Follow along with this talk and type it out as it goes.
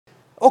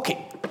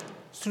Okay,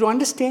 so to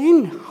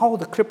understand how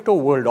the crypto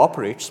world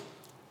operates,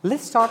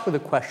 let's start with the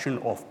question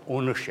of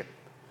ownership.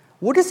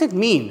 What does it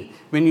mean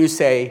when you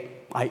say,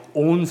 I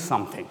own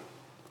something,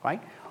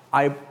 right?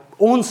 I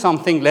own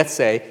something, let's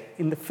say,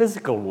 in the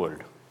physical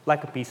world,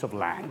 like a piece of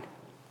land.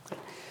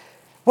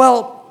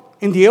 Well,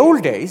 in the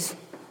old days,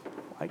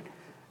 right,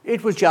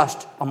 it was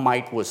just a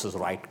might versus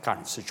right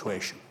kind of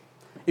situation.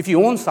 If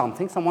you own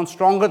something, someone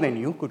stronger than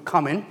you could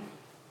come in,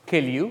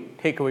 kill you,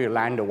 take away your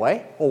land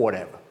away, or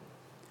whatever.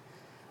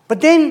 But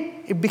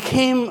then it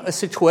became a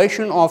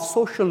situation of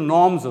social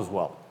norms as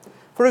well.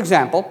 For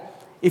example,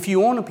 if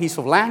you own a piece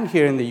of land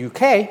here in the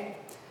UK,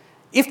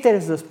 if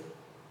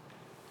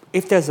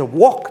there's a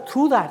walk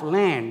through that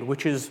land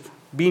which is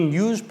being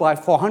used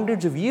for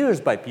hundreds of years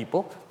by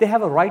people, they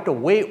have a right of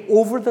way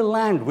over the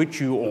land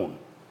which you own.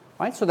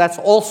 Right? So that's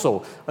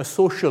also a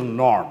social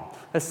norm.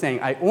 That's saying,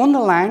 I own the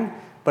land,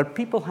 but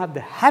people have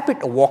the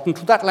habit of walking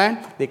through that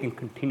land, they can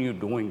continue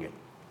doing it.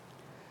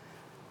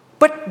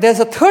 But there's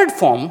a third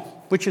form,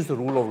 which is the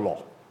rule of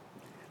law.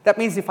 That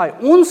means if I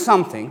own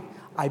something,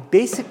 I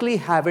basically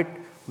have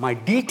my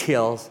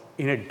details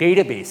in a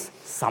database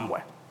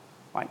somewhere.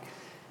 Right?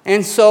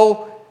 And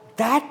so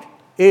that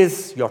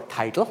is your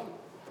title.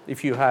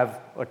 If you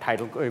have a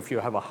title, if you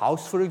have a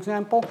house, for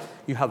example,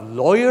 you have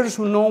lawyers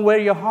who know where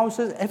your house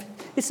is.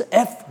 It's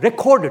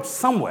recorded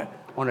somewhere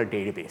on a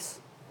database.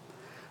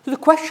 So the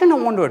question I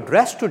want to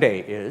address today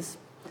is,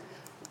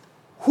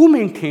 who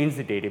maintains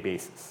the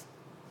databases?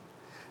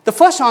 The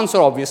first answer,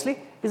 obviously,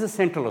 is a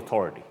central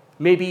authority,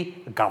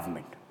 maybe a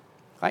government.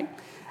 Right?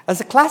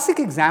 As a classic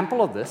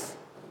example of this,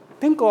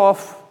 think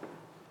of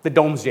the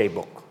Domesday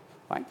Book.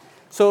 Right?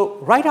 So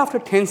right after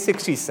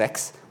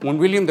 1066, when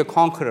William the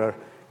Conqueror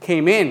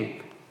came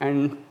in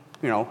and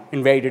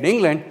invaded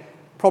England,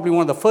 probably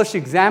one of the first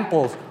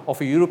examples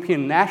of a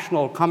European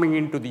national coming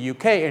into the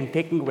UK and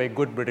taking away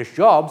good British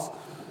jobs.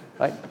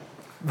 Right?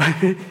 But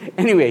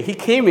anyway, he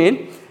came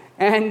in,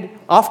 and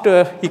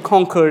after he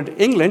conquered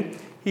England,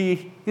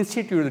 he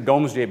instituted the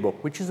Domesday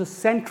Book, which is a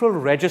central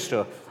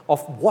register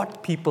of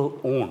what people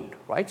owned.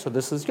 Right? So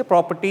this is your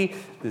property,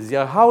 this is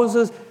your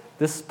houses,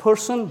 this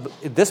person,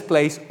 this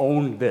place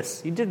owned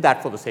this. He did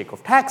that for the sake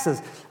of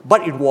taxes,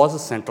 but it was a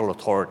central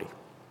authority.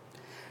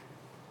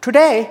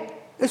 Today,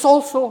 it's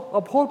also a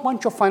whole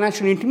bunch of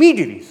financial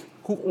intermediaries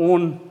who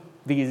own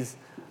these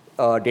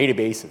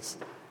databases.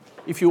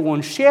 If you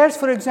own shares,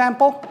 for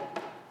example,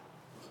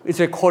 it's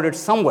recorded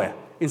somewhere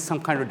in some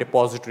kind of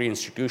depository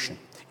institution.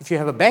 If you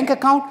have a bank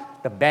account,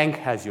 the bank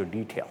has your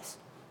details,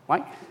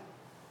 right?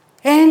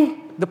 And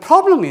the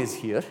problem is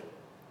here,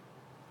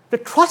 the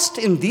trust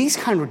in these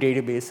kind of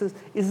databases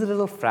is a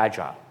little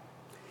fragile.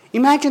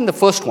 Imagine the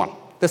first one,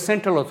 the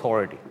central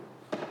authority.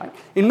 Right?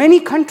 In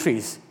many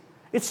countries,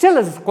 it still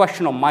is a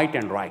question of might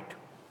and right.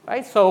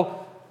 Right?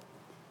 So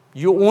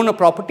you own a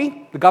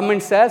property, the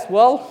government says,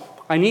 well,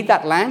 I need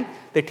that land.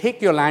 They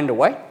take your land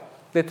away,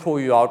 they throw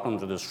you out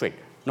onto the street.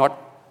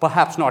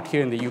 Perhaps not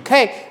here in the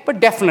UK, but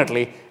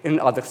definitely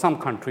in some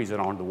countries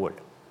around the world.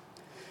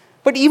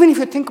 But even if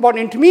you think about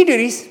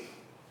intermediaries,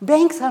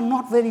 banks are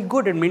not very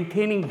good at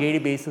maintaining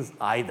databases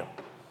either.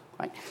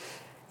 Right?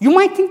 You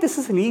might think this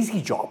is an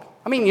easy job.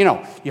 I mean,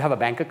 you have a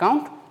bank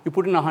account, you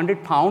put in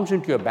 £100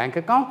 into your bank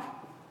account.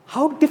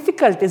 How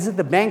difficult is it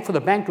for the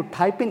bank to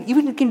type in?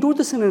 Even you can do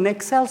this in an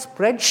Excel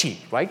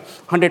spreadsheet, right?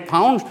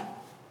 £100,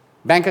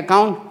 bank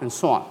account, and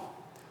so on.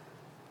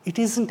 It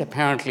isn't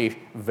apparently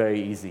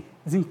very easy.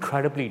 It's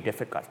incredibly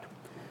difficult.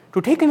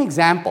 To take an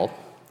example,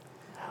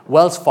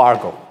 Wells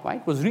Fargo,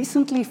 right, was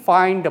recently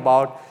fined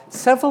about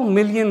several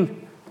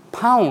million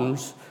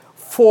pounds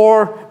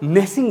for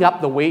messing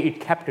up the way it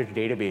kept its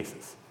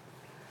databases.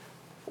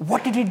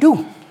 What did it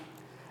do?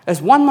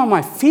 As one of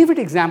my favorite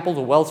examples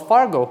of Wells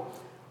Fargo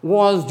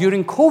was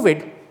during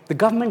COVID, the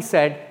government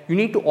said you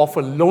need to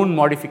offer loan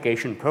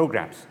modification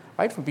programs,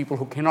 right, for people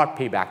who cannot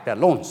pay back their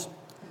loans.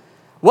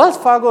 Wells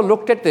Fargo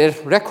looked at their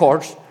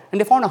records, and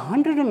they found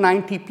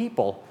 190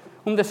 people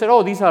whom they said,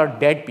 oh, these are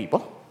dead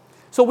people,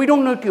 so we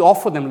don't need to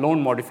offer them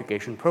loan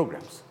modification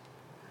programs.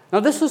 Now,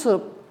 this was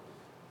a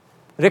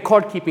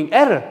record-keeping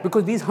error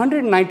because these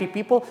 190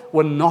 people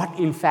were not,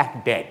 in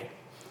fact, dead.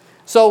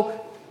 So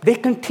they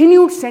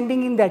continued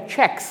sending in their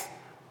checks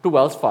to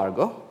Wells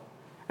Fargo,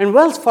 and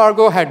Wells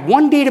Fargo had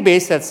one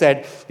database that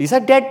said, these are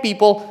dead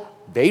people,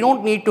 they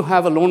don't need to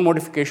have a loan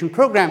modification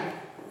program,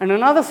 and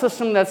another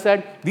system that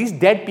said, these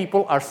dead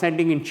people are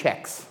sending in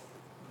checks,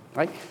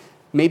 right?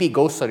 Maybe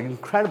ghosts are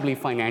incredibly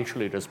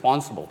financially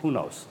responsible, who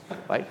knows,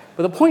 right?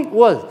 But the point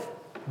was,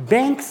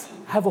 banks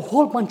have a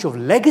whole bunch of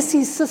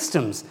legacy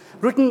systems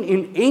written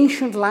in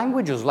ancient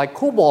languages like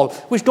COBOL,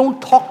 which don't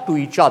talk to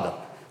each other.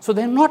 So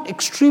they're not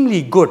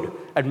extremely good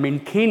at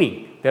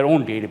maintaining their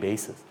own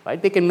databases,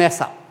 right? They can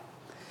mess up.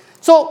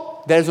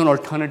 So there's an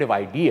alternative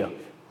idea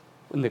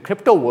in the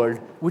crypto world,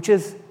 which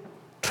is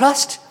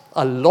trust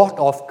a lot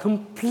of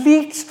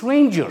complete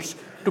strangers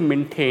to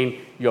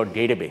maintain your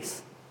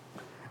database.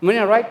 When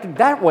I write it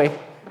that way,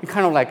 you're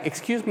kind of like,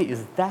 excuse me,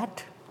 is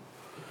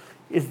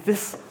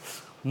this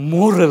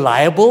more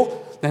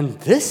reliable than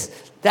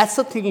this? That's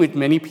the thing which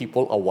many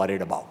people are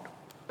worried about.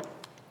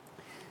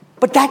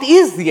 But that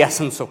is the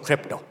essence of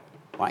crypto,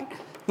 right?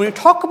 When we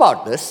talk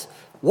about this,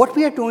 what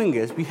we are doing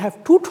is we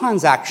have two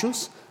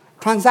transactions,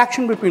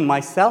 transaction between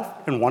myself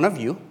and one of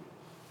you,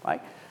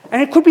 right?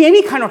 And it could be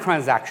any kind of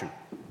transaction.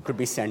 It could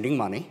be sending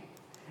money.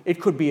 It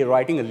could be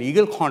writing a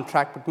legal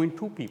contract between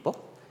two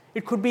people.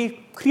 It could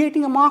be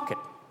creating a market.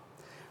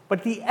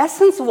 But the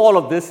essence of all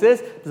of this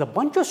is there's a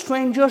bunch of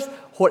strangers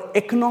who are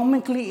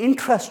economically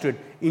interested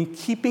in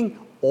keeping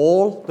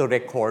all the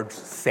records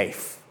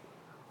safe.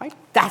 Right?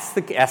 That's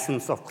the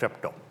essence of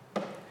crypto.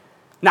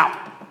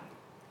 Now,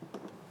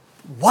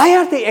 why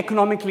are they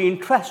economically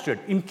interested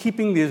in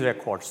keeping these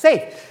records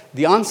safe?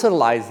 The answer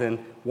lies in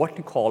what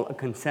you call a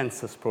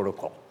consensus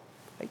protocol.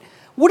 Right?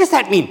 What does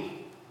that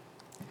mean?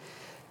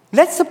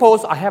 Let's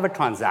suppose I have a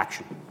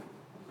transaction.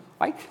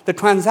 Right? The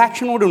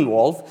transaction would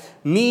involve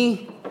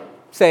me,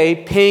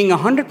 say, paying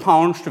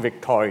 £100 to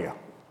Victoria.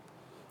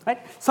 Right?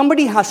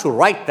 Somebody has to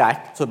write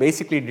that, so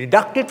basically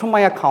deduct it from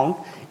my account,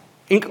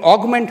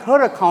 augment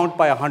her account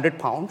by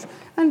 £100,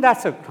 and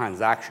that's a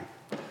transaction.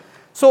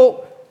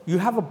 So you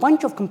have a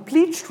bunch of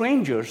complete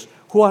strangers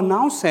who are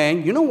now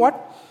saying, you know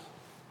what,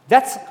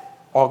 let's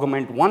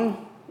augment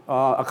one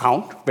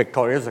account,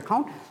 Victoria's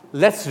account,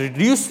 let's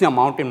reduce the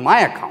amount in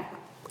my account.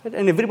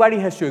 And everybody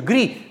has to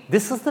agree,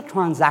 this is the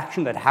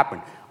transaction that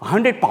happened,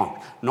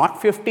 £100,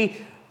 not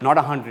 50, not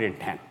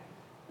 110.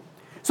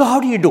 So how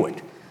do you do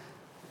it?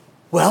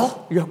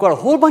 Well, you've got a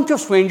whole bunch of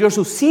strangers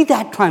who see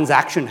that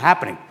transaction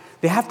happening.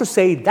 They have to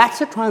say, that's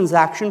a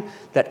transaction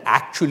that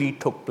actually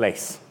took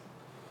place.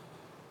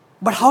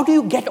 But how do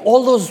you get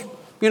all those,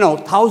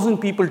 1,000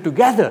 people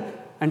together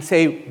and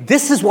say,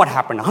 this is what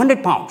happened,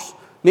 £100?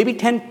 Maybe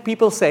 10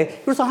 people say,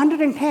 it was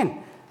 110.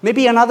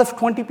 Maybe another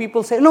 20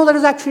 people say, no, that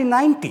is actually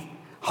 90.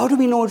 How do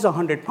we know it's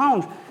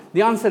 £100?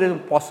 The answer is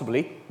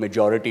possibly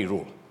majority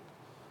rule.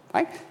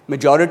 Right?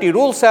 Majority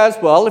rule says,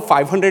 well, if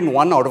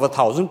 501 out of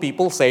 1,000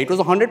 people say it was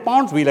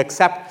 £100, we'll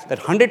accept that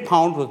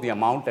 £100 was the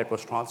amount that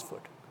was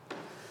transferred.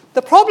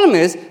 The problem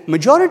is,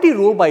 majority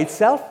rule by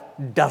itself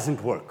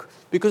doesn't work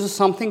because of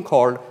something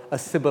called a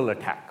Sybil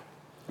attack.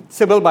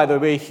 Sybil, by the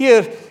way,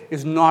 here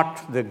is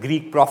not the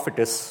Greek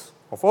prophetess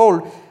of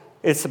old.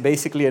 It's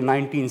basically a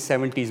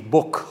 1970s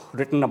book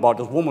written about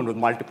this woman with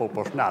multiple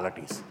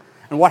personalities.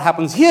 And what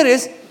happens here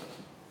is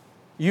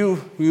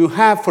you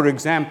have, for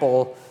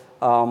example,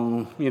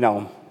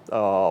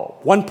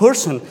 one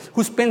person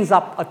who spins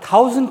up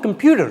 1,000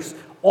 computers,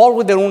 all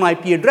with their own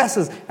IP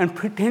addresses, and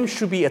pretends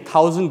to be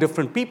 1,000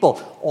 different people,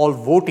 all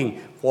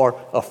voting for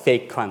a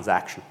fake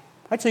transaction.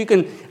 Right? So you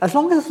can, as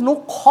long as there's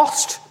no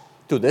cost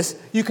to this,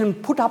 you can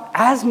put up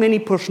as many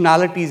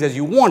personalities as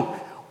you want,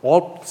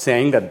 all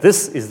saying that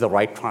this is the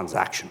right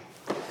transaction.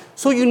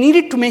 So you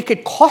needed to make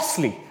it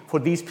costly for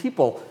these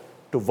people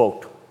to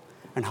vote.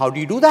 And how do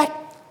you do that?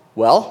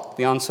 Well,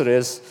 the answer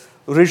is,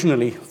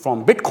 originally,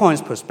 from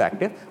Bitcoin's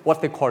perspective,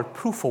 what they call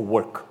proof of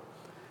work.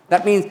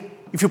 That means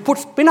if you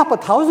spin up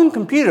 1,000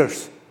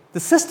 computers, the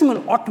system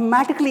will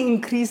automatically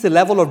increase the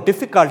level of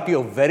difficulty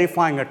of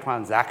verifying a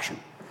transaction,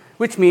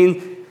 which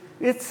means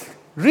it's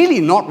really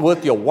not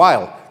worth your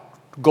while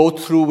to go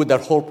through with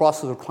that whole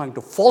process of trying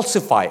to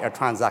falsify a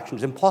transaction.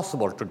 It's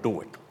impossible to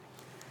do it.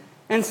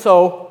 And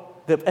so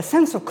the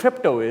essence of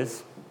crypto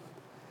is,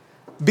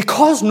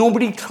 because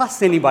nobody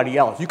trusts anybody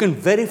else, you can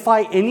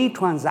verify any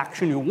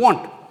transaction you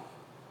want.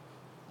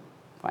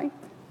 Right?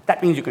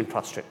 That means you can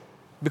trust it.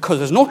 Because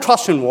there's no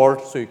trust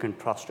involved, so you can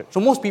trust it.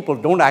 So most people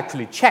don't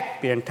actually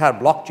check the entire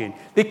blockchain.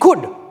 They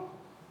could,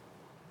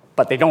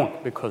 but they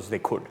don't because they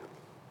could.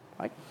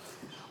 Right?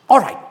 All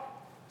right.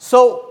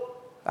 So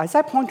as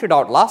I pointed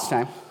out last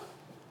time,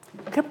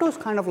 crypto is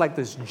kind of like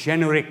this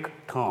generic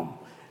term.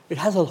 It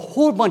has a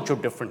whole bunch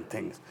of different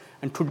things.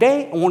 And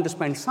today, I want to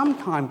spend some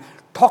time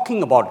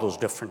talking about those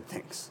different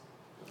things.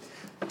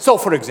 So,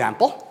 for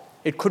example,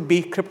 it could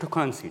be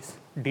cryptocurrencies,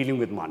 dealing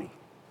with money.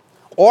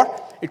 Or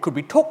it could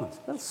be tokens,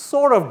 that's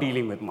sort of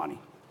dealing with money.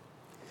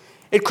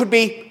 It could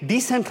be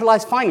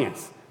decentralized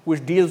finance,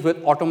 which deals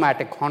with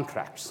automatic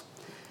contracts.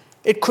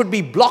 It could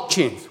be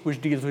blockchains,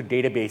 which deals with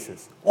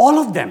databases. All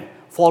of them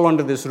fall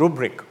under this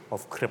rubric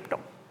of crypto.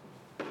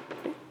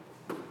 Okay?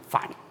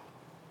 Fine.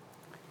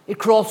 It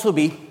could also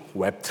be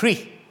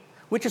Web3,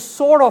 which is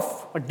sort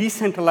of a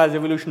decentralized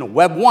evolution of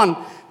Web 1,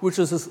 which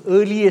was this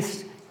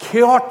earliest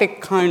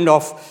chaotic kind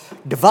of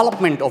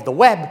development of the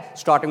web,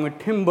 starting with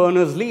Tim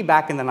Berners-Lee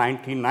back in the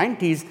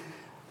 1990s.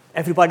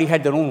 Everybody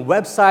had their own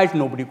website.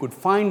 Nobody could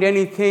find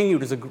anything. It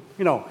was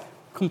a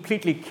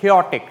completely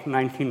chaotic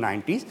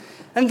 1990s.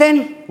 And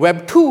then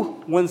Web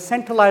 2, when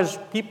centralized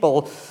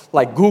people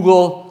like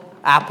Google,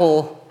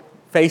 Apple,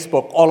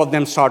 Facebook, all of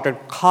them started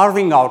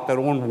carving out their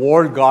own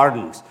walled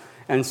gardens.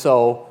 And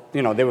so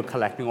they were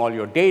collecting all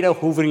your data,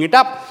 hoovering it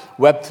up.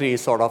 Web 3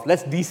 is sort of,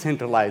 let's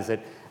decentralize it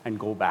and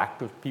go back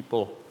to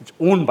people, it's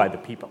owned by the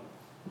people.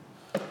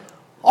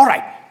 All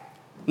right,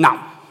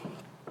 now,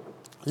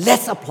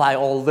 let's apply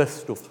all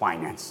this to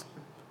finance.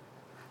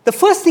 The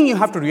first thing you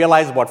have to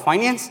realize about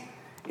finance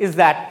is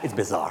that it's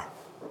bizarre.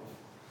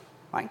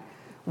 Right?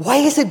 Why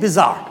is it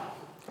bizarre?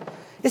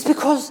 It's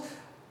because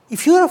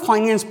if you're a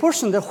finance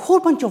person, there are a whole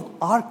bunch of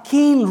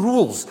arcane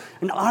rules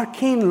and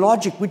arcane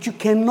logic which you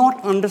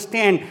cannot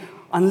understand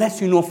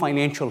unless you know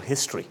financial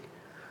history.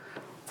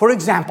 For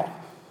example,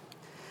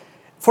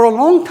 for a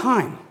long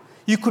time,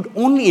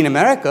 in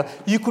America,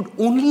 you could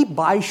only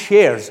buy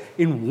shares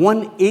in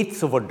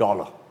 1/8 of a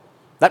dollar.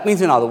 That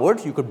means, in other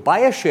words, you could buy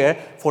a share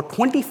for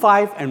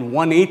 25 and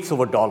 1/8 of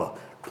a dollar,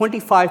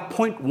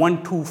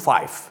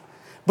 25.125.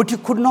 But you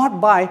could not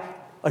buy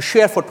a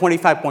share for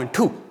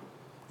 25.2.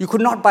 You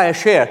could not buy a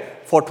share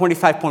for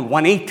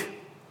 25.18. It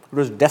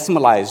was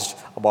decimalized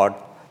about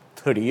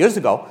 30 years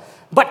ago.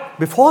 But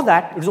before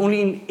that, it was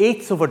only in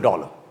eighths of a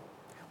dollar.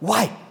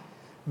 Why?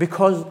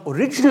 Because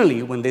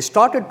originally, when they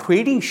started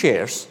trading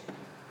shares,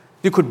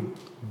 you could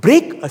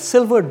break a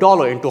silver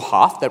dollar into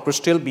half. That would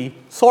still be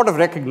sort of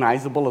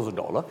recognizable as a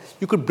dollar.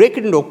 You could break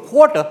it into a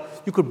quarter.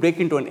 You could break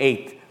it into an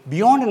eighth.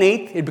 Beyond an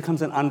eighth, it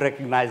becomes an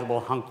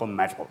unrecognizable hunk of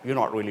metal. You're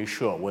not really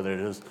sure whether it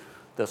is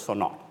this or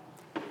not.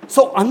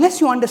 So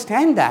unless you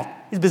understand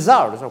that, it's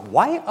bizarre. It's like,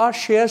 why are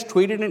shares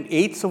traded in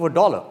eighths of a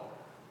dollar?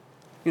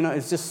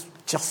 It's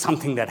just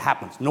something that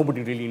happens.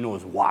 Nobody really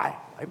knows why.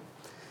 Right?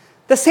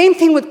 The same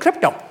thing with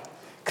crypto.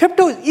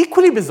 Crypto is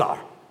equally bizarre.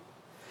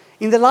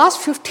 In the last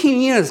 15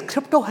 years,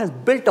 crypto has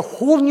built a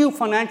whole new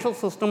financial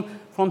system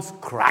from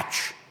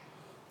scratch.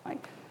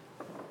 Right?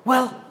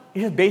 Well,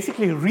 it has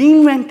basically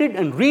reinvented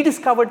and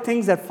rediscovered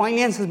things that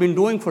finance has been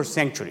doing for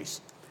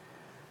centuries.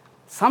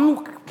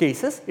 Some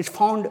cases, it's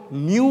found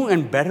new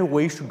and better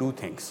ways to do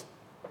things.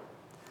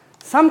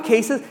 Some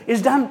cases,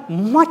 it's done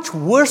much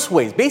worse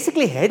ways,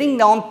 basically heading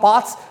down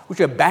paths which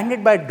were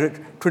abandoned by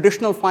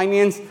traditional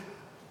finance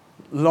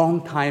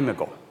long time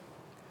ago.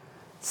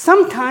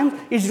 Sometimes,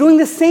 it's doing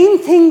the same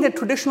thing that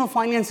traditional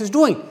finance is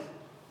doing,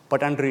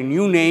 but under a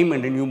new name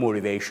and a new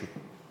motivation.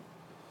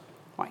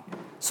 Right?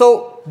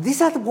 So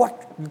these are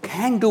what you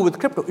can do with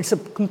crypto. It's a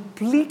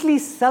completely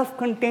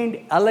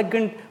self-contained,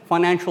 elegant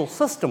financial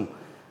system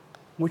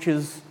which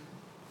is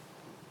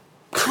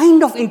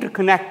kind of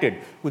interconnected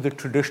with the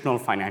traditional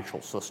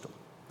financial system.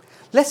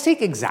 Let's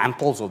take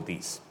examples of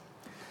these.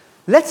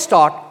 Let's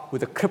start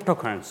with a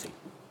cryptocurrency.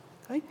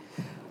 Okay?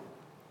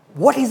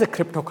 What is a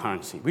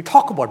cryptocurrency? We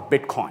talk about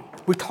Bitcoin.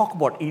 We talk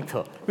about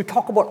Ether. We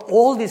talk about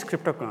all these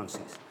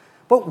cryptocurrencies.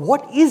 But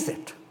what is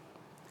it?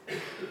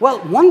 Well,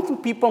 one thing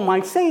people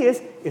might say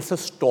is it's a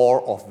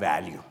store of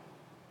value.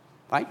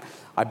 Right?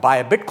 I buy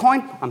a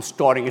Bitcoin, I'm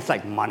storing, it's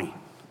like money.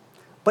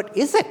 But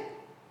is it?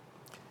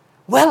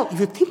 Well, if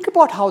you think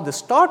about how this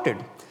started,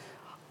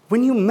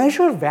 when you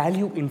measure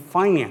value in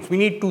finance, we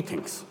need two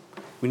things.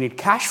 We need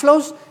cash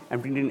flows,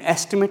 and we need an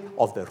estimate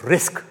of the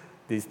risk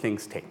these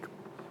things take.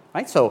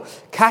 Right? So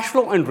cash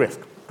flow and risk.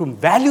 To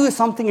value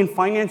something in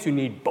finance, you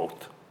need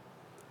both.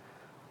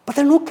 But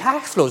there are no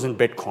cash flows in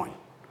Bitcoin.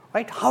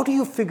 Right? How do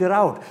you figure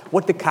out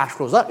what the cash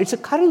flows are? It's a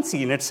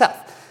currency in itself.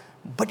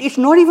 But it's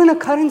not even a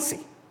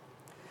currency.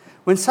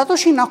 When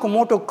Satoshi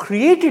Nakamoto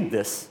created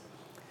this,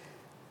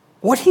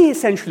 what he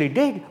essentially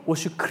did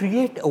was to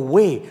create a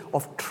way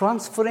of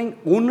transferring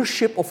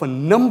ownership of a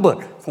number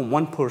from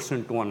one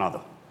person to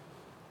another.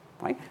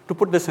 Right? To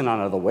put this in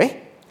another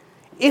way,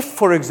 if,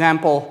 for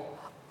example,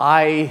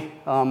 I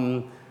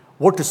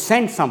were to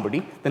send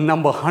somebody the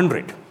number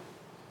 100,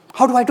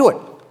 how do I do it?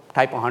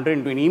 Type 100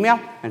 into an email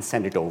and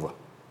send it over.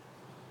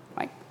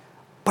 Right?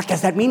 But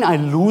does that mean I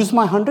lose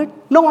my 100?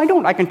 No, I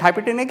don't. I can type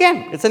it in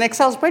again. It's an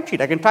Excel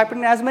spreadsheet. I can type it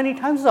in as many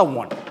times as I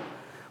want.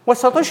 What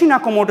Satoshi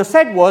Nakamoto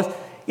said was,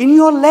 in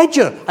your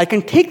ledger, I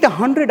can take the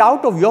 100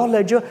 out of your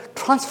ledger,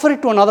 transfer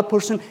it to another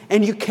person,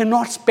 and you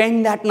cannot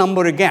spend that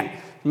number again.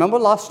 Remember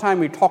last time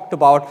we talked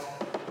about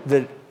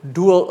the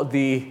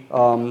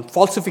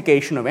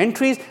falsification of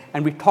entries,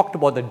 and we talked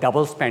about the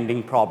double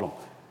spending problem.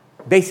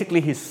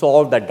 Basically, he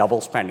solved that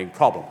double spending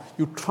problem.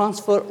 You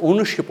transfer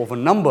ownership of a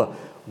number.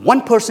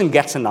 One person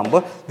gets a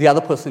number, the other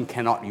person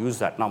cannot use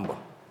that number.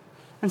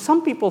 And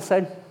some people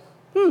said,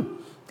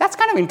 that's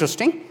kind of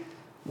interesting.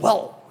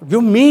 Well,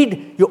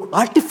 you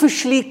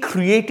artificially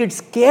created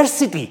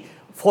scarcity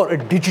for a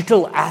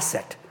digital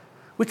asset,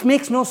 which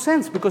makes no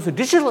sense because a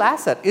digital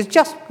asset is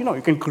just,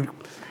 you can,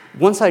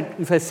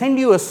 if I send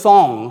you a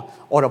song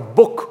or a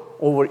book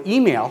over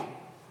email,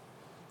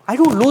 I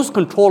don't lose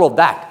control of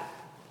that.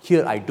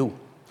 Here I do.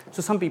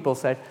 So some people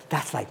said,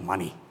 that's like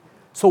money.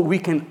 So we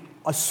can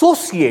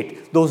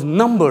associate those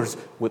numbers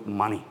with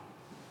money.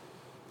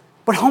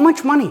 But how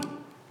much money?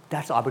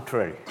 That's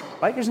arbitrary,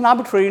 right? It's an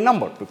arbitrary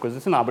number because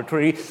this is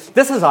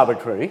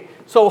arbitrary.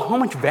 So how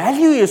much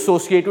value you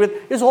associate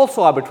with is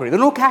also arbitrary. There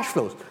are no cash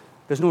flows.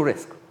 There's no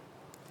risk.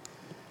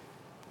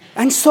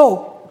 And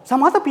so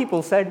some other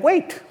people said,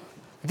 wait,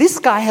 this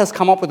guy has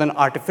come up with an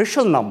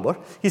artificial number.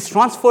 He's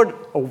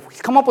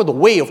come up with a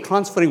way of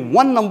transferring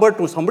one number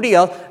to somebody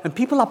else, and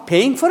people are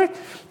paying for it.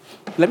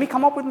 Let me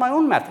come up with my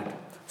own method.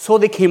 So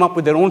they came up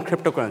with their own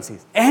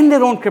cryptocurrencies.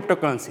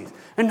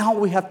 And now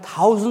we have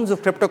thousands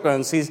of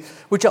cryptocurrencies,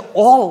 which are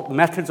all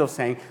methods of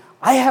saying,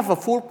 I have a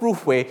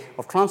foolproof way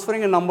of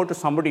transferring a number to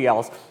somebody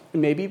else,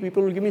 and maybe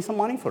people will give me some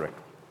money for it.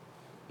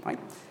 Right?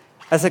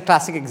 As a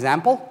classic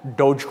example,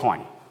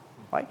 Dogecoin.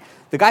 right?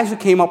 The guys who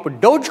came up with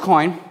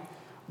Dogecoin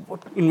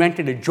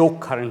invented a joke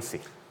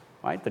currency,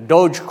 right? The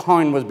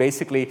Dogecoin was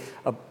basically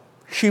a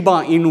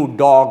Shiba Inu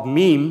dog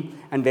meme,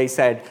 and they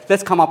said,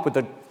 let's come up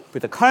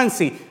with a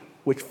currency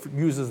which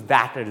uses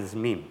that as its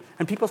meme.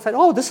 And people said,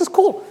 oh, this is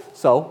cool.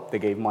 So they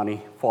gave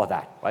money for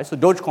that, right? So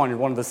Dogecoin is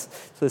one of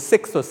the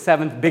sixth or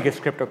seventh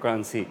biggest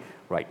cryptocurrency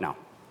right now.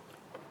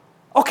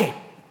 Okay,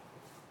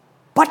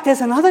 but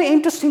there's another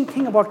interesting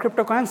thing about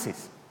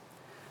cryptocurrencies.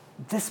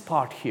 This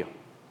part here.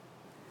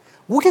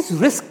 What is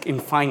risk in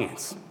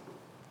finance?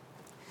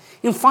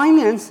 In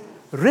finance,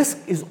 risk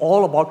is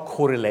all about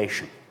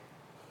correlation,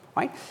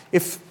 right?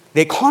 If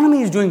the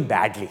economy is doing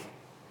badly,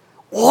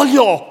 all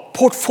your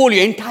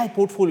portfolio, entire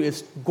portfolio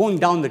is going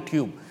down the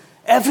tube.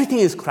 Everything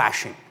is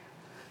crashing.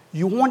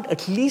 You want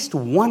at least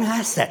one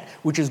asset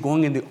which is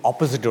going in the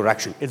opposite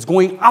direction. It's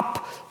going up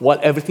while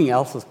everything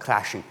else is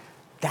crashing.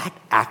 That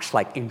acts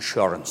like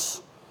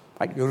insurance,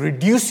 right? You're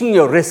reducing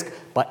your risk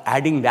by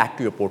adding that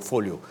to your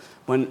portfolio.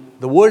 When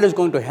the world is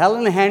going to hell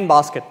in a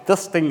handbasket,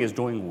 this thing is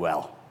doing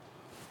well.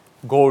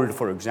 Gold,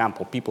 for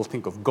example. People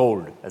think of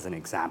gold as an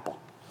example.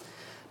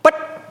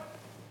 But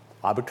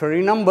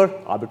arbitrary number,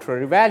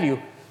 arbitrary value.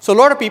 So a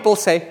lot of people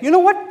say, you know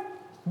what?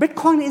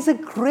 Bitcoin is a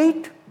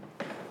great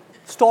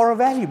store of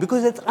value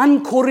because it's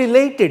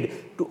uncorrelated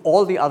to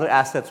all the other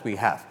assets we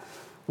have.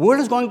 World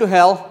is going to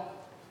hell,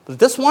 but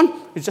this one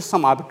is just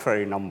some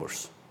arbitrary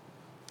numbers.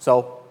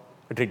 So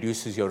it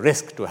reduces your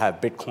risk to have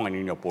Bitcoin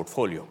in your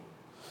portfolio.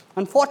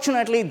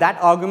 Unfortunately,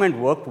 that argument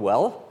worked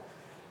well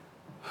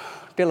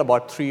till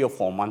about 3 or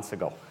 4 months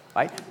ago,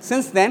 right?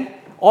 Since then,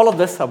 all of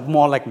this are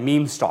more like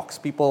meme stocks.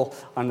 People,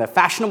 when they're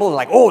fashionable,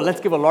 like, oh, let's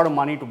give a lot of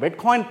money to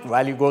Bitcoin,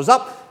 value goes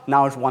up.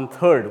 Now it's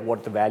 1/3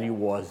 what the value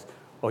was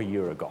a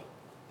year ago.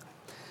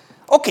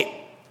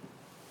 Okay,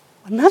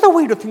 another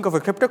way to think of a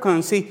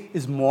cryptocurrency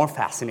is more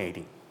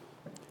fascinating.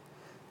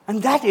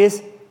 And that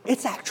is,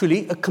 it's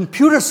actually a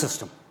computer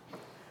system.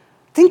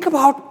 Think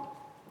about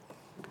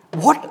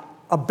what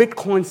a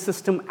Bitcoin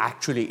system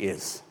actually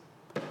is.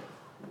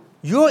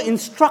 You're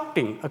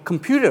instructing a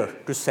computer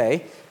to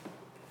say,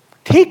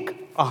 take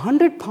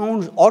 100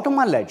 pounds out of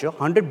my ledger,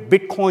 100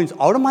 Bitcoins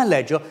out of my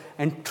ledger,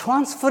 and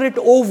transfer it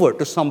over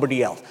to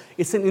somebody else.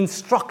 It's an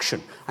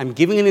instruction. I'm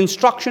giving an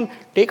instruction,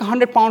 take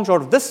 100 pounds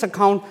out of this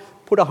account,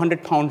 put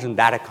 100 pounds in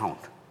that account.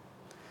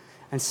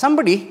 And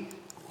somebody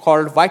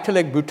called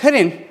Vitalik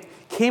Buterin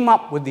came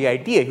up with the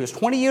idea. He was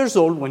 20 years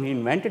old when he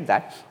invented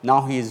that.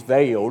 Now he is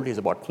very old. He's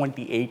about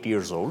 28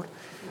 years old.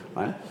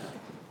 Right?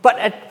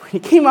 But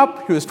he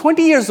was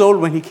 20 years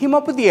old when he came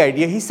up with the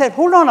idea. He said,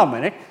 hold on a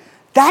minute.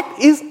 That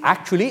is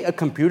actually a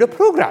computer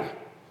program,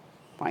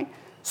 right?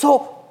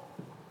 So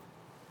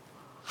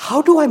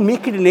how do I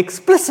make it an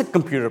explicit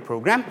computer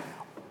program?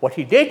 What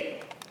he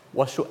did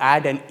was to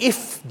add an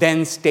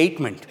if-then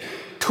statement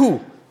to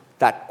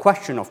that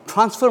question of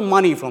transfer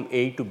money from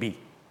A to B.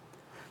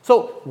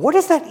 So what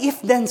is that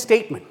if-then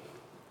statement?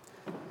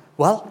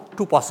 Well,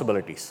 two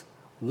possibilities.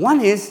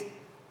 One is,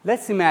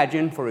 let's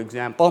imagine, for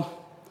example,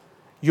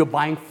 you're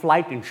buying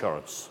flight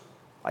insurance,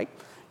 right?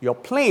 Your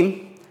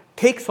plane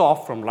takes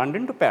off from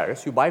London to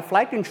Paris, you buy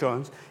flight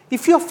insurance.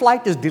 If your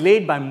flight is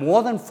delayed by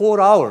more than 4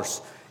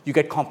 hours, you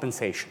get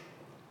compensation.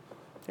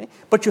 Okay?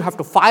 But you have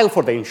to file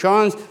for the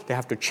insurance, they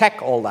have to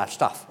check all that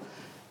stuff.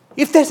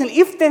 If there's an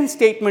if-then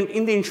statement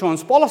in the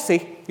insurance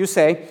policy, you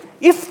say,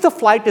 if the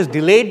flight is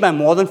delayed by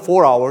more than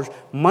 4 hours,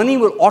 money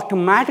will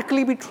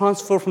automatically be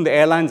transferred from the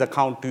airline's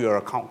account to your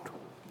account.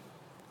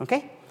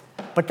 Okay?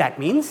 But that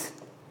means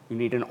you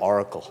need an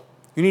oracle.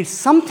 You need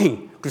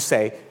something to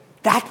say,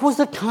 that was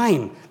the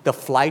time the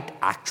flight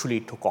actually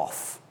took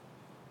off,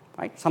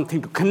 right?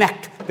 Something to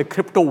connect the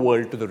crypto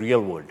world to the real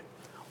world.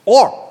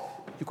 Or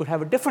you could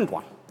have a different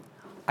one.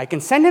 I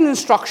can send an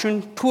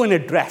instruction to an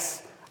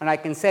address, and I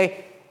can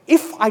say,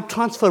 if I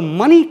transfer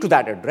money to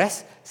that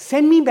address,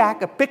 send me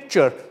back a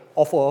picture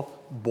of a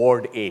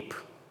bored ape,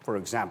 for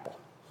example,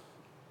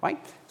 right?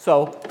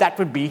 So that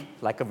would be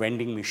like a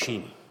vending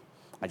machine.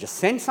 I just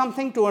send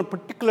something to a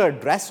particular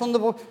address on the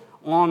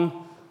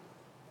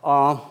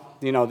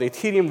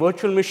Ethereum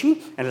virtual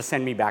machine, and it'll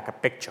send me back a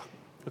picture,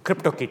 a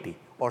CryptoKitty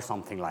or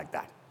something like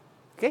that.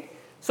 Okay?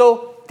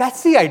 So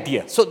that's the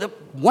idea. So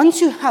once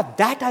you have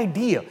that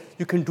idea,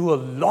 you can do a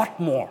lot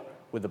more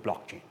with the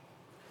blockchain.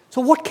 So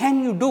what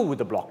can you do with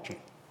the blockchain?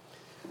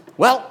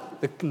 Well,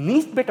 the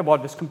neat bit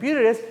about this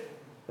computer is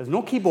there's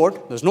no keyboard,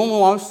 there's no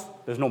mouse,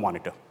 there's no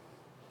monitor.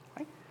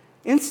 Right?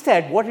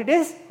 Instead, what it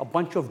is, a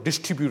bunch of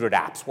distributed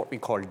apps, what we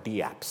call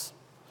DApps.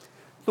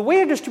 The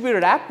way a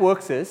distributed app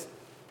works is,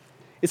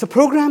 it's a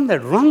program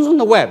that runs on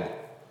the web,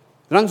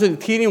 runs on the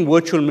Ethereum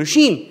virtual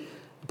machine,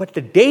 but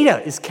the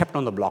data is kept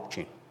on the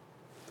blockchain.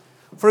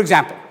 For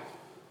example,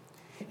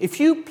 if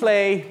you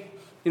play,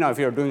 if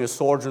you're doing a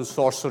swords and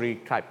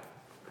sorcery type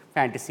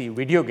fantasy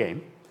video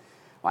game,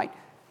 right,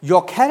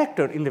 your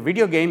character in the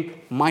video game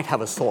might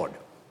have a sword.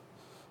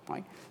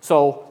 Right?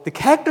 So the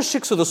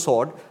characteristics of the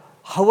sword,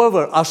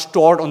 however, are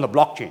stored on the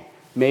blockchain.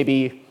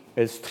 Maybe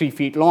is 3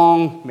 feet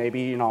long,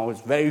 maybe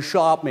it's very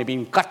sharp, maybe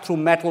you can cut through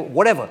metal,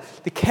 whatever.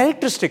 The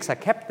characteristics are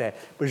kept there,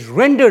 but it's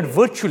rendered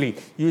virtually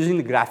using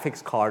the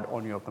graphics card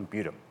on your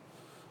computer.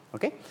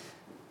 Okay?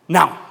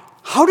 Now,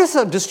 how does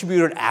a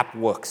distributed app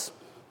works?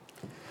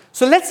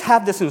 So let's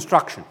have this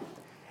instruction.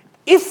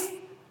 If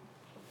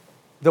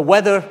the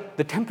weather,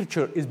 the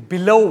temperature is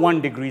below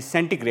 1 degree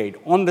centigrade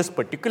on this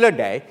particular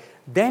day,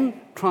 then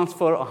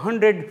transfer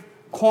 100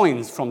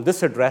 coins from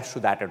this address to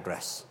that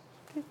address.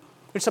 Okay?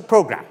 It's a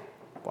program,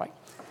 right?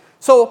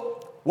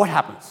 So what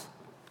happens?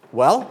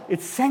 Well,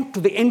 it's sent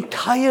to the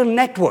entire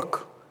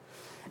network.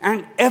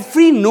 And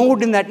every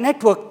node in that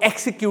network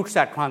executes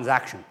that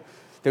transaction.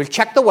 They will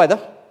check the weather.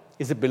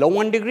 Is it below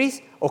 1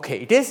 degree?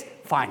 Okay, it is.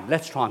 Fine,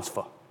 let's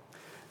transfer.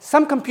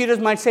 Some computers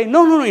might say,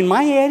 no, in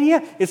my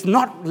area, it's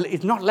not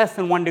less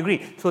than 1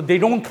 degree, so they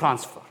don't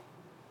transfer.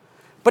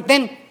 But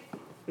then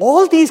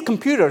all these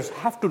computers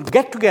have to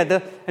get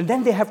together, and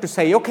then they have to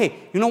say, okay,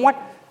 you know what?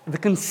 The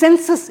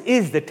consensus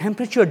is the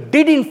temperature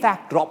did in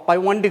fact drop by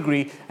 1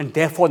 degree, and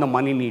therefore the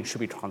money needs to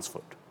be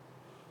transferred.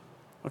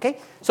 Okay?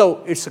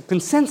 So it's a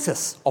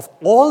consensus of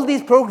all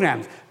these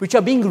programs which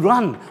are being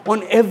run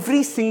on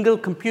every single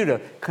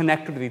computer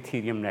connected to the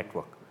Ethereum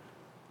network.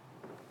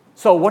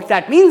 So what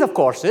that means, of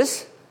course,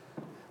 is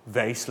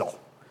very slow.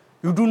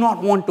 You do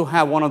not want to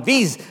have one of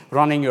these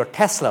running your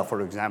Tesla,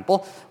 for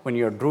example, when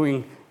you're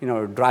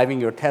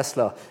driving your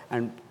Tesla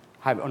and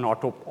have an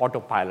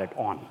autopilot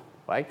on,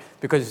 right?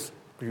 Because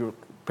your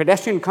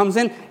pedestrian comes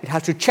in, it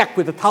has to check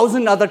with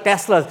 1,000 other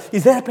Teslas,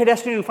 is there a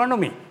pedestrian in front of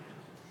me?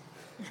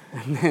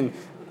 And then,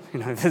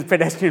 if there's a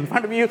pedestrian in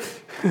front of you,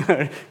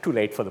 too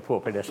late for the poor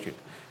pedestrian.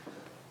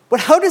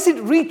 But how does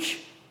it reach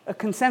a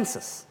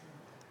consensus?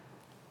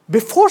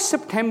 Before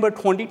September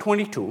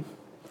 2022,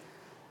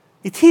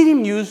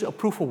 Ethereum used a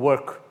proof of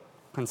work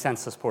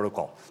consensus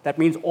protocol. That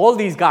means all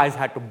these guys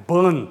had to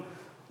burn,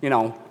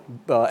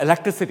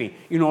 electricity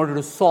in order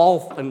to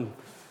solve a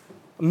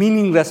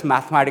meaningless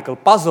mathematical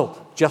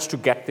puzzle just to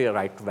get their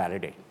right to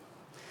validate.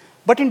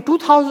 But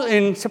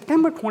in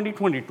September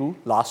 2022,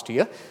 last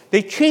year,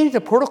 they changed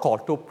the protocol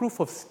to a proof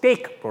of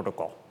stake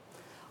protocol.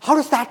 How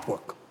does that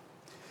work?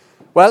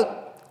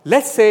 Well,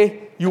 let's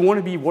say you want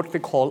to be what they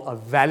call a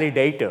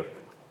validator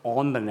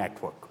on the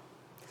network.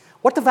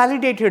 What the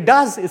validator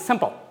does is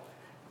simple.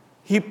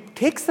 He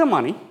takes the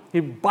money, he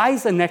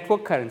buys a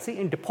network currency,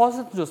 and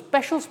deposits into a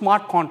special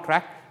smart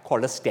contract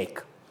called a stake.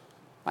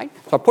 Right?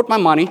 So I put my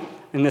money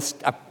in this,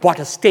 I bought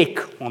a stake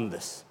on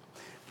this.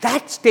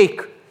 That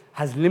stake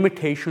has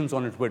limitations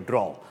on its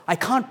withdrawal. I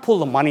can't pull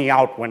the money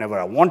out whenever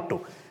I want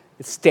to.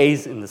 It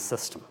stays in the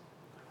system.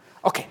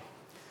 Okay.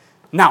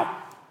 Now,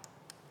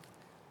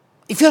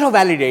 if you're a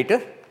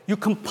validator, you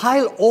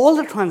compile all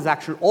the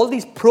transactions, all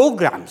these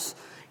programs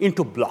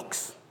into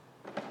blocks.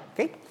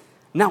 Okay?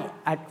 Now,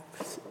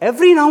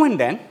 every now and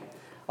then,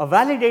 a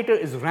validator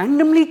is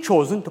randomly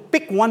chosen to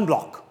pick one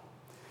block.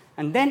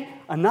 And then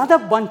another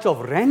bunch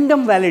of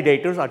random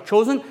validators are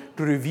chosen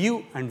to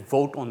review and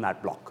vote on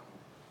that block.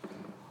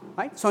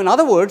 Right? So in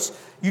other words,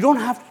 you don't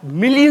have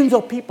millions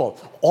of people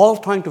all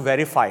trying to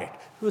verify it.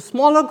 A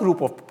smaller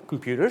group of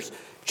computers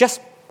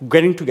just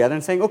getting together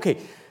and saying, okay,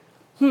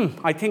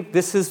 I think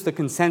this is the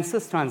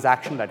consensus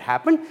transaction that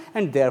happened,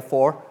 and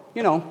therefore,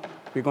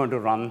 we're going to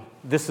run,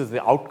 this is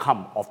the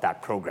outcome of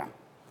that program.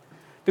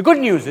 The good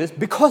news is,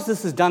 because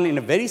this is done in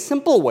a very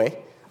simple way,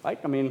 right?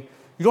 I mean,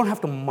 you don't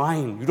have to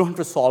mine, you don't have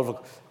to solve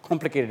a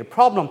complicated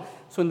problem.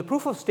 So in the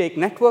proof of stake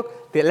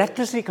network, the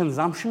electricity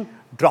consumption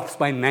drops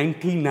by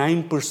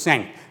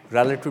 99%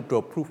 relative to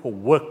a proof of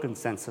work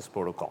consensus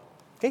protocol.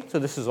 Okay, so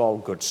this is all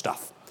good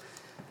stuff.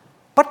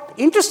 But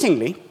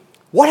interestingly,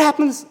 what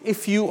happens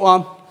if you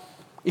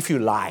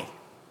lie?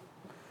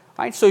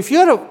 Right? So if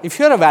you're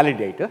a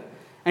validator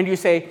and you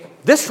say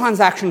this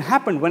transaction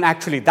happened when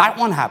actually that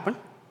one happened,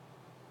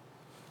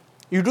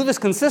 you do this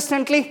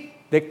consistently,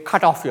 they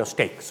cut off your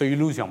stake, so you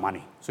lose your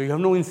money. So you have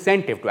no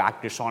incentive to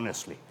act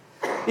dishonestly.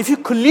 If you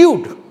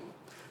collude,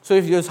 so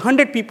if those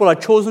 100 people are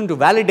chosen to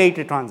validate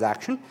a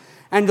transaction,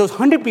 and those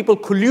 100 people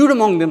collude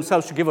among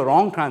themselves to give a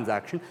wrong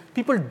transaction,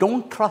 people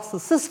don't trust the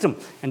system,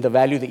 and the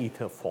value of the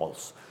ether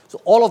falls.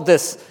 So all of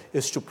this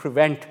is to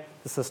prevent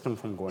the system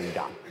from going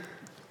down.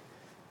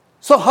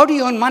 So how do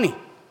you earn money?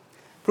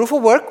 Proof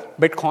of work,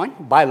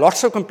 Bitcoin, buy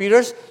lots of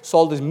computers,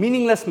 solve these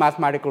meaningless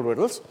mathematical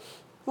riddles,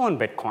 earn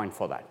Bitcoin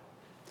for that.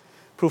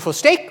 Proof of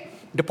stake,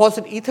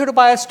 deposit ether to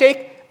buy a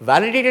stake,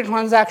 validate a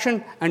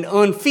transaction, and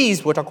earn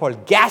fees, what are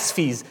called gas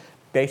fees,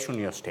 based on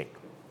your stake.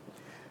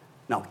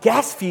 Now,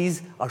 gas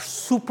fees are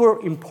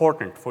super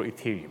important for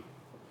Ethereum,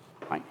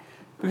 right?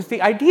 Because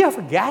the idea of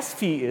a gas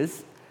fee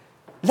is,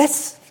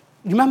 let's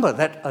remember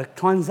that a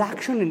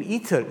transaction in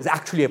ether is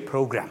actually a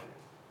program,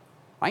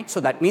 right? So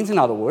that means, in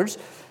other words,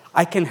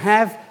 I can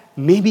have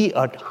maybe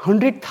a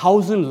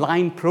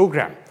 100,000-line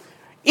program.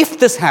 If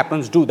this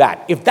happens, do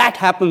that. If that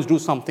happens, do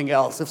something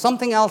else. If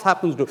something else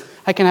happens,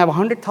 I can have a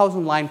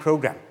 100,000-line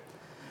program.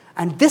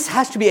 And this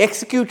has to be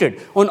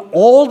executed on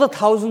all the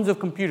thousands of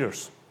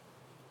computers,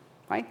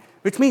 right?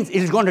 Which means it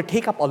is going to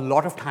take up a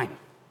lot of time.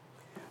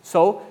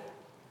 So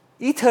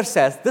Ether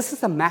says this is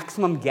the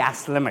maximum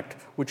gas limit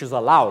which is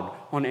allowed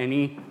on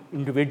any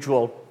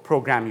individual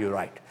program you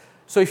write.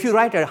 So if you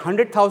write a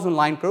 100,000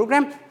 line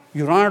program,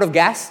 you run out of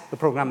gas, the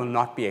program will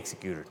not be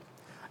executed.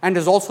 And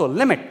there's also a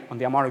limit on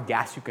the amount of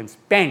gas you can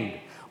spend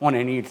on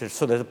any Ether.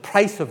 So there's a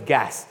price of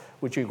gas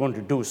which you're going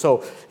to do.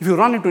 So if you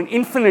run into an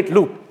infinite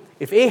loop,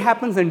 if A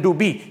happens, then do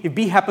B. If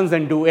B happens,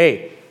 then do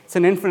A. It's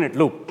an infinite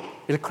loop.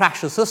 It'll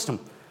crash the system.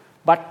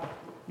 But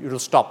it'll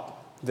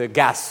stop. The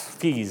gas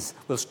fees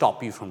will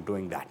stop you from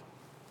doing that.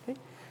 Okay?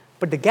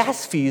 But the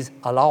gas fees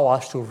allow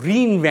us to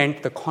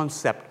reinvent the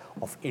concept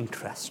of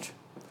interest.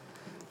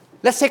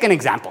 Let's take an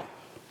example.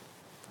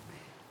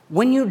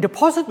 When you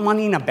deposit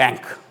money in a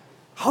bank,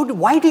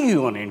 why do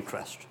you earn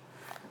interest?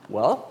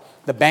 Well,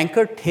 the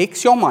banker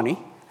takes your money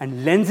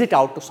and lends it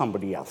out to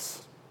somebody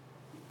else,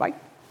 right?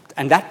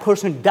 And that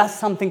person does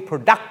something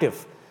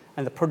productive.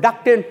 And the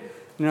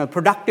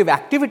productive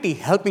activity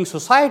helping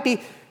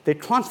society, they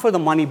transfer the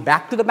money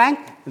back to the bank,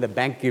 and the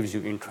bank gives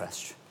you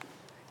interest.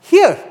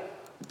 Here,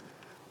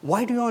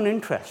 why do you earn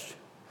interest?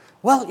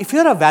 Well, if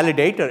you're a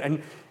validator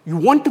and you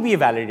want to be a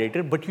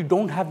validator, but you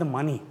don't have the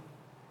money,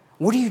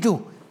 what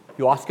do?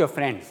 You ask your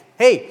friends,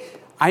 hey,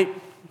 I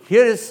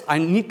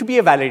need to be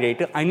a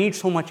validator, I need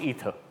so much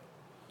Ether.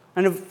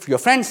 And if your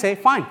friends say,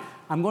 fine,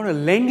 I'm going to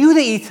lend you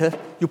the Ether,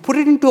 you put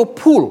it into a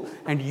pool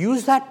and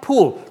use that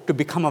pool to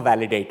become a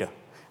validator.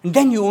 And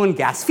then you earn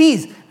gas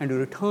fees and you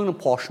return a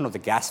portion of the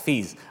gas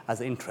fees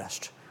as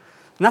interest.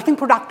 Nothing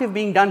productive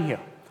being done here.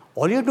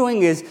 All you're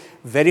doing is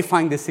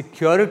verifying the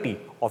security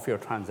of your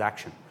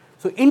transaction.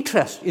 So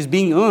interest is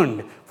being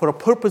earned for a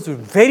purpose which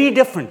is very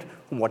different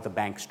from what the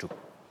banks do.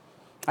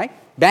 Right?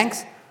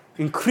 Banks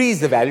increase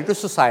the value to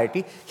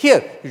society.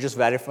 Here, you're just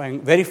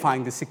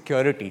verifying the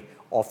security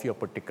of your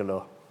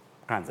particular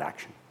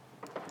transaction.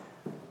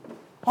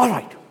 All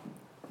right.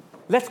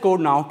 Let's go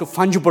now to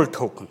fungible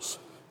tokens.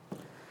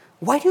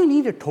 Why do you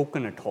need a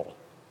token at all?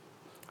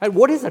 Right?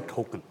 What is a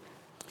token?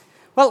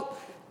 Well,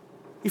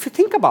 if you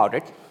think about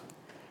it,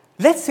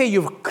 let's say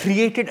you've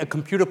created a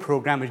computer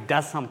program which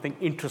does something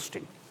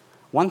interesting.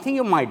 One thing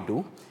you might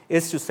do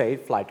is to say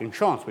flight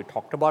insurance. We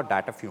talked about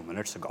that a few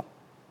minutes ago.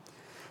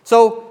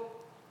 So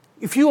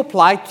if you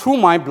apply through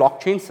my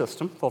blockchain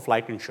system for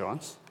flight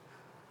insurance,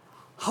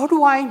 how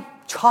do I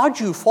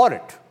charge you for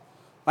it?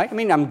 Right? I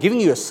mean, I'm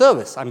giving you a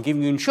service. I'm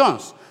giving you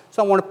insurance.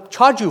 So I want to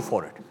charge you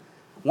for it.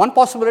 One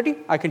possibility,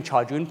 I can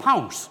charge you in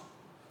pounds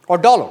or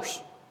dollars.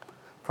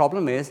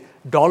 Problem is,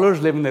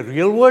 dollars live in the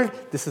real world.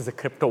 This is the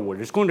crypto world.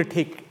 It's going to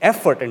take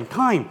effort and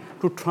time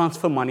to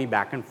transfer money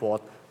back and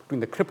forth between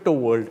the crypto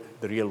world and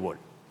the real world.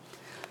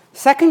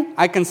 Second,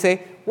 I can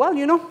say, well,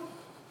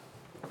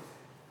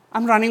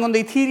 I'm running on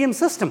the Ethereum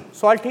system,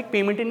 so I'll take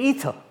payment in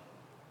Ether.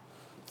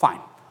 Fine.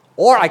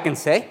 Or I can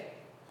say,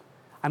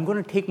 I'm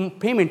going to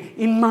take payment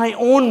in my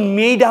own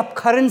made-up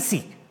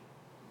currency,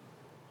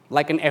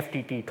 like an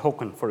FTT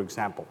token, for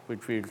example,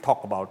 which we'll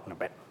talk about in a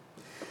bit.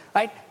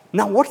 Right?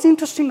 Now, what's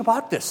interesting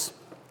about this?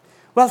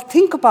 Well,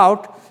 think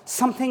about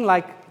something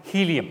like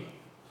helium.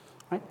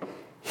 Right?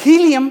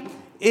 Helium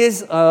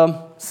is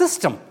a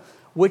system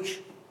which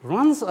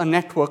runs a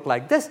network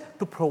like this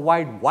to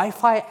provide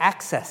Wi-Fi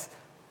access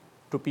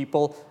to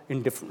people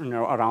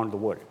around the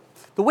world.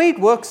 The way it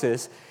works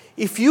is,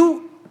 if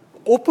you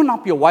open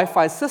up your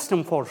Wi-Fi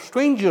system for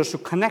strangers to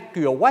connect to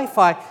your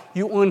Wi-Fi,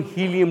 you earn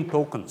helium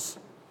tokens.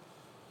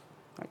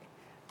 Right?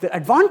 The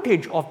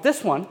advantage of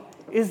this one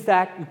is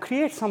that you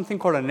create something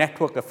called a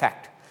network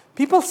effect.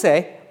 People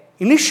say,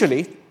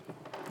 initially,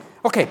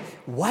 okay,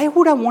 why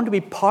would I want to be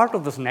part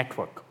of this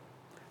network?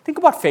 Think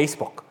about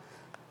Facebook.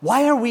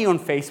 Why are we on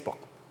Facebook?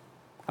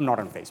 I'm not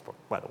on Facebook,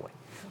 by the way.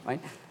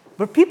 Right?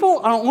 But people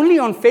are only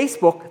on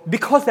Facebook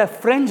because their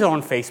friends are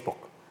on Facebook.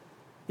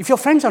 If your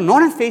friends are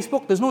not on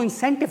Facebook, there's no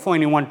incentive for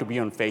anyone to be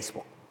on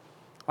Facebook.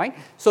 Right?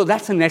 So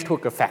that's a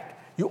network effect.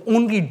 You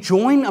only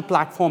join a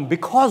platform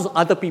because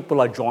other people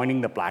are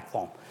joining the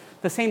platform.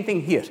 The same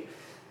thing here.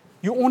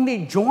 You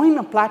only join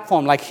a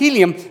platform like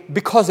Helium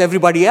because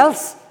everybody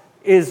else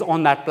is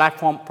on that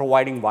platform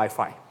providing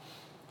Wi-Fi.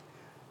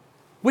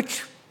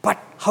 But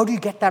how do you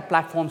get that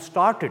platform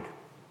started?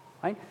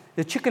 Right?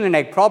 The chicken and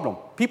egg problem.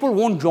 People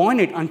won't join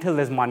it until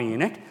there's money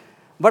in it.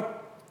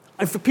 But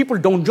if the people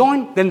don't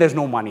join, then there's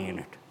no money in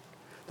it.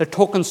 The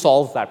token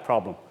solves that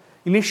problem.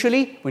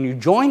 Initially, when you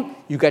join,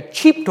 you get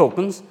cheap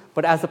tokens,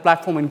 but as the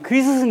platform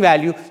increases in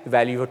value, the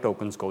value of your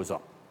tokens goes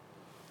up.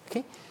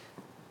 Okay?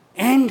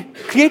 And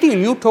creating a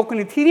new token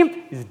in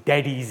Ethereum is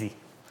dead easy.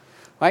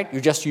 Right?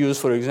 You just use,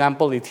 for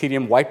example, the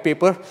Ethereum white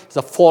paper. It's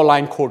a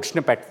 4-line code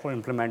snippet for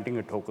implementing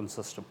a token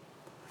system.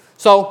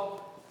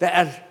 So there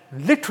are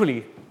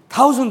literally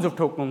thousands of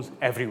tokens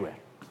everywhere.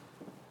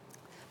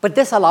 But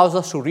this allows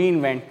us to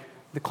reinvent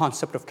the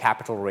concept of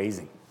capital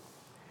raising.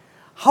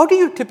 How do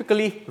you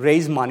typically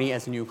raise money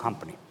as a new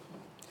company?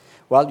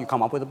 Well, you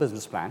come up with a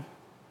business plan.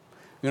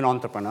 You're an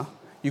entrepreneur.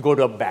 You go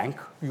to a bank.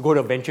 You go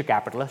to a venture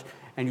capitalist.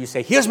 And you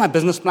say, here's my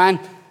business plan.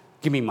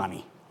 Give me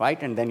money.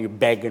 Right? And then you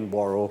beg and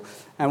borrow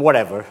and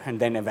whatever. And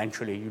then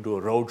eventually you do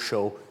a road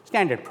show.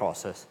 Standard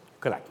process.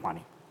 Collect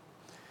money.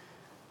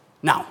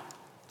 Now,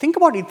 think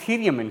about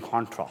Ethereum in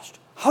contrast.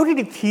 How did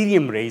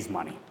Ethereum raise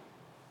money?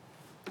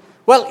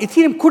 Well,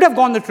 Ethereum could have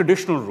gone the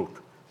traditional route.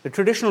 The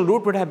traditional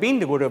route would have been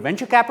to go to a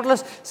venture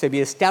capitalist, say,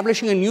 we're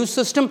establishing a new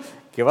system,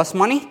 give us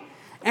money,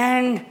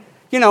 and,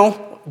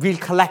 we'll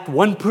collect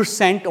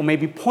 1% or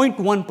maybe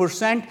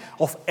 0.1%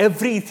 of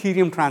every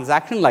Ethereum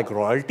transaction, like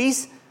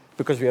royalties,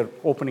 because we are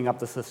opening up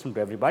the system to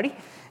everybody,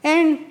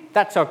 and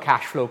that's our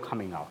cash flow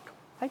coming out.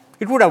 Right?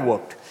 It would have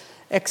worked,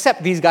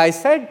 except these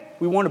guys said,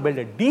 we want to build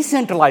a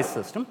decentralized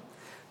system,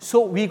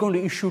 so we're going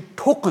to issue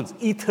tokens,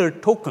 Ether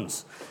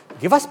tokens.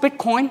 Give us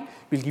Bitcoin,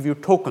 we'll give you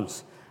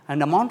tokens. And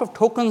the amount of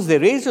tokens they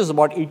raised was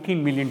about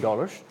 $18 million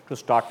to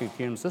start the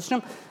Ethereum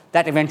system.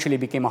 That eventually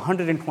became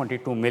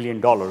 $122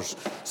 million.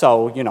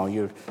 So,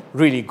 you're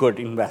really good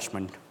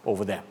investment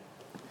over there.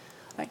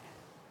 Right?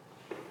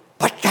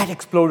 But that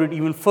exploded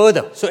even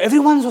further. So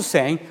everyone was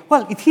saying,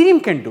 well,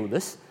 Ethereum can do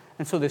this.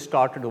 And so they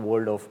started the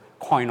world of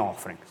coin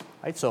offerings.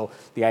 Right? So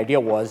the idea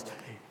was,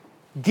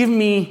 give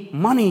me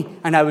money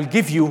and I will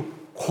give you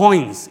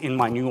coins in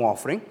my new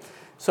offering.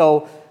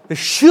 So the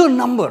sheer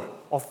number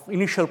of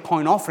initial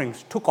coin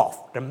offerings took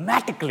off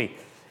dramatically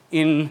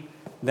in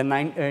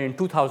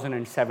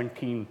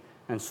 2017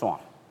 and so on.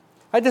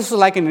 Right? This is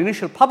like an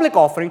initial public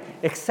offering,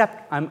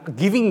 except I'm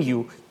giving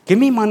you, give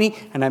me money,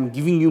 and I'm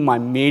giving you my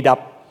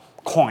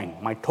made-up coin,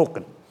 my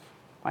token.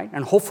 Right?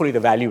 And hopefully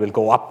the value will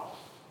go up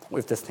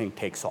if this thing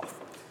takes off.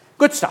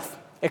 Good stuff,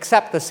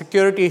 except the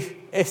security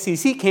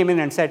SEC came in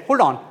and said,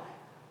 hold on,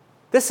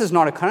 this is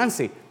not a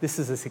currency, this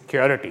is a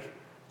security.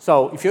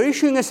 So if you're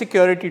issuing a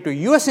security to a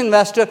US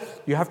investor,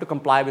 you have to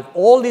comply with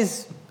all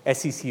these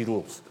SEC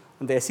rules.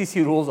 And the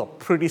SEC rules are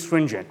pretty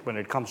stringent when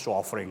it comes to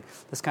offering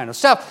this kind of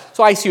stuff.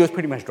 So ICOs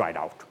pretty much dried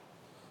out.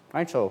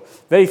 Right? So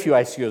very few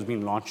ICOs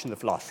being launched in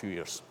the last few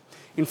years.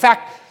 In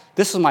fact,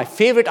 this is my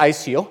favorite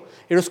ICO.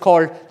 It was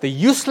called the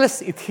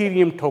Useless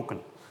Ethereum Token.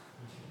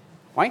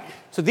 Right?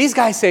 So these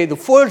guys say the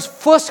world's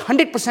first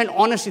 100%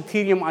 honest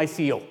Ethereum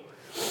ICO.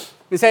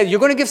 They said, you're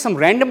going to give some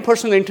random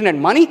person on the internet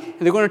money, and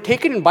they're going to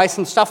take it and buy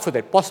some stuff with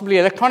it, possibly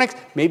electronics,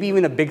 maybe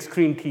even a big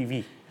screen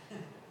TV.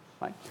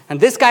 Right? And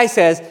this guy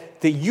says,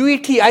 the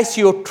UET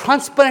ICO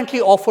transparently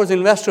offers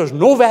investors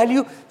no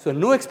value, so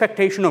no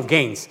expectation of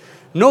gains.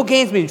 No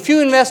gains means few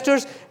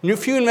investors in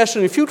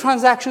few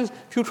transactions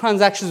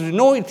with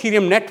no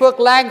Ethereum network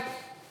lag.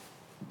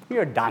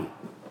 You're done.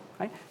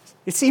 Right?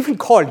 It's even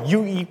called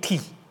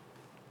UET.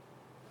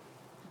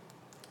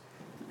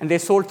 And they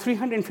sold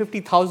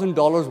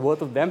 $350,000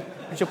 worth of them,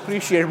 which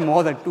appreciated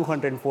more than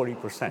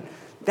 240%.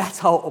 That's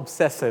how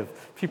obsessive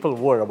people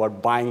were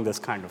about buying this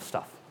kind of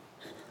stuff.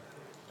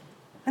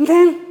 And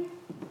then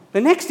the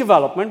next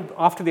development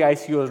after the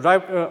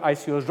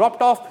ICOs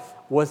dropped off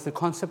was the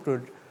concept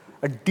of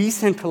a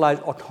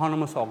decentralized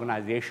autonomous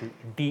organization,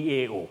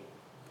 DAO.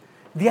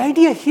 The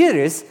idea here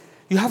is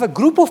you have a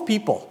group of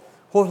people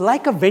who are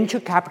like a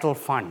venture capital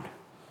fund.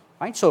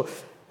 Right? So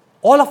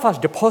all of us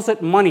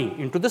deposit money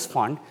into this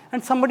fund,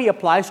 and somebody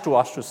applies to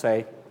us to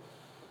say,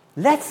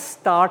 let's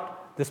start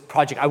this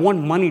project. I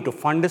want money to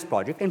fund this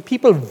project. And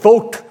people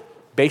vote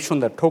based on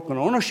their token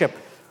ownership.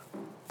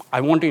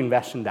 I want to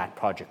invest in that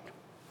project.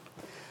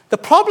 The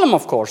problem,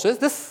 of course, is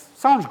this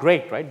sounds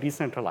great, right?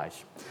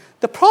 Decentralized.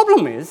 The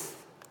problem is,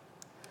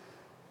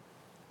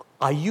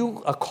 are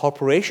you a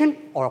corporation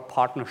or a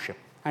partnership?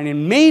 And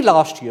in May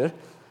last year,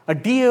 a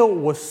DAO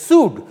was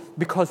sued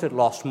because it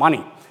lost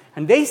money.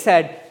 And they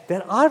said,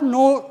 there are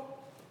no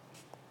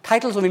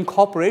titles of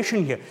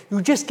incorporation here.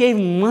 You just gave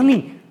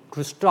money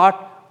to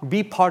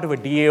be part of a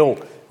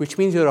DAO, which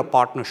means you're a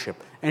partnership.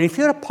 And if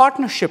you're a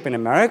partnership in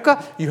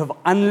America, you have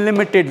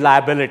unlimited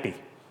liability.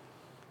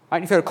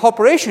 Right? If you're a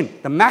corporation,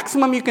 the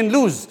maximum you can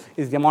lose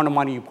is the amount of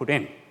money you put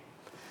in.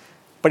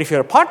 But if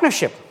you're a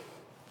partnership,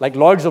 like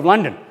Lloyd's of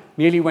London,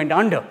 nearly went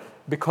under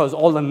because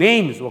all the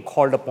names were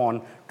called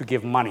upon to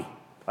give money,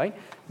 right?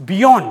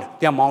 Beyond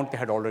the amount they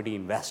had already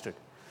invested.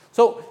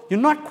 So you're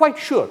not quite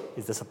sure,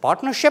 is this a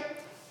partnership?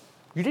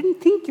 You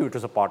didn't think it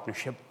was a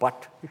partnership,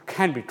 but it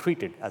can be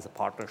treated as a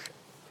partnership.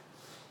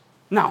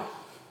 Now,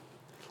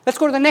 let's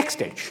go to the next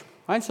stage.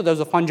 Right? So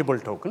there's a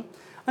fungible token,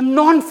 a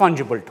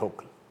non-fungible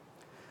token.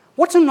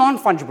 What's a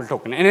non-fungible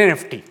token? An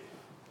NFT.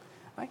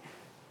 Right?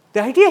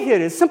 The idea here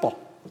is simple.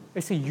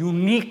 It's a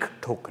unique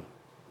token.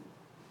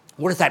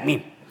 What does that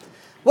mean?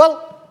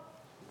 Well,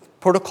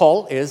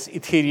 protocol is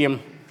Ethereum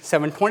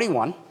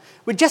 721,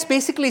 which just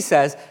basically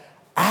says,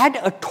 add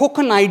a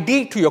token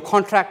ID to your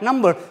contract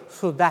number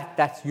so that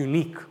that's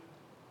unique.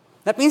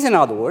 That means, in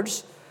other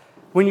words,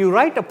 when you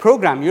write a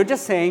program, you're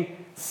just saying,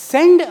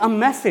 send a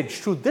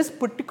message to this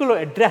particular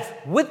address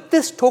with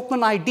this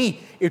token ID.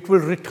 It will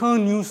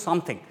return you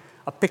something,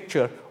 a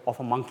picture of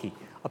a monkey,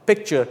 a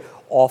picture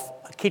of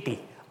a kitty,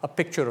 a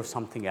picture of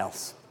something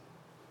else.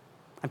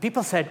 And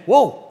people said,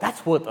 whoa,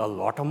 that's worth a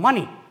lot of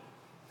money.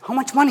 How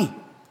much money?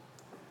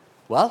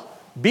 Well,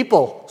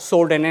 Beeple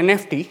sold an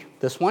NFT,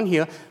 this one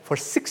here, for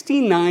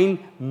 $69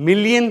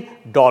 million.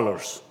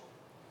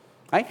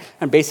 right?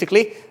 And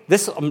basically,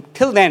 this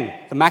till then,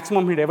 the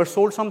maximum he'd ever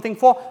sold something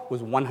for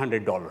was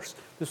 $100.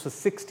 This was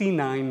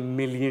 $69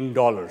 million.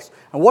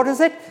 And what is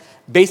it?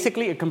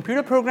 Basically, a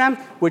computer program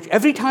which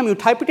every time you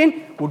type it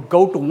in would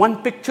go to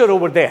one picture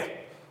over there.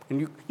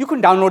 And you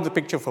can download the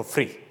picture for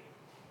free,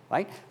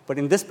 right? But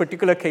in this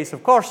particular case,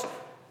 of course,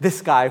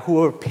 this guy,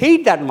 whoever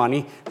paid that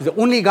money, is the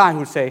only guy who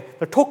would say,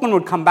 the token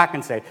would come back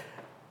and say,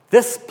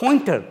 this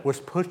pointer was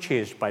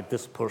purchased by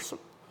this person.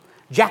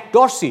 Jack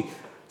Dorsey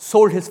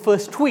sold his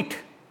first tweet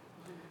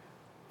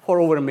for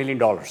over $1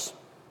 million.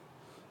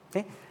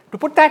 Okay? To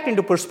put that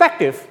into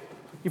perspective,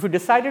 if you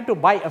decided to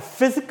buy a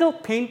physical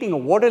painting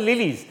of water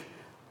lilies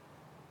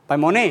by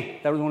Monet,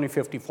 that was only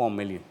 $54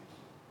 million.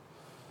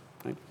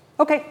 Right?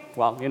 Okay,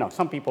 well,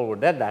 some people would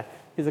bet that.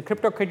 Is a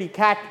CryptoKitty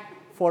cat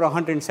for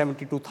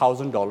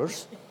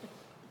 $172,000.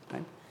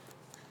 Right?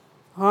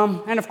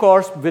 And of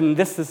course, when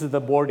this is the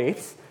Bored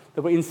Apes,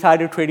 there were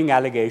insider trading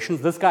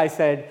allegations. This guy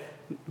said,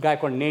 a guy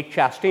called Nate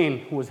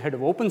Chastain, who was head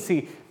of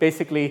OpenSea,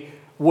 basically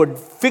would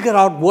figure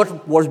out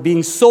what was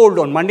being sold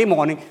on Monday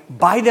morning,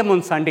 buy them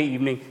on Sunday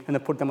evening, and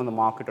then put them on the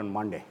market on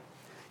Monday.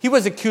 He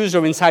was accused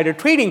of insider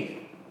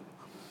trading.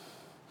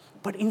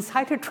 But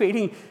insider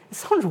trading, it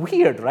sounds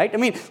weird, right? I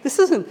mean, this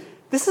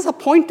is a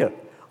pointer.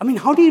 I mean,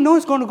 how do you know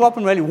it's going to go up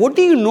in value? What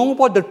do you know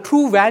about the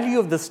true value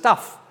of the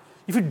stuff?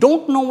 If you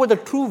don't know what the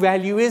true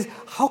value is,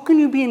 how can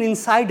you be an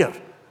insider?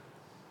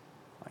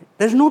 Right?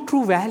 There's no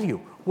true value.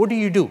 What do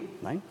you do?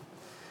 Right?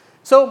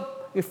 So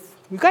if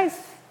you guys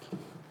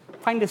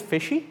find this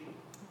fishy,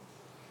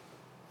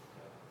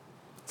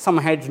 some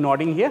heads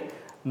nodding here,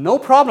 no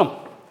problem.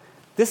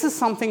 This is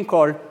something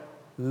called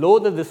l'eau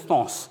de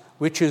distance,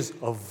 which is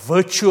a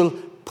virtual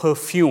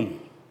perfume.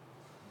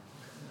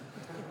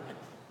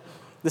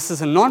 This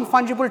is a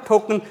non-fungible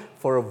token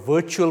for a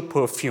virtual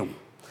perfume.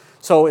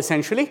 So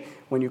essentially,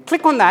 when you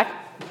click on that,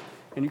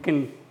 and you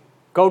can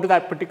go to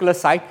that particular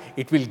site,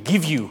 it will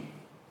give you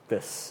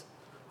this.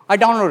 I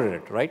downloaded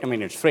it, right? I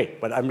mean, it's free,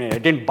 but I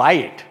didn't buy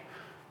it.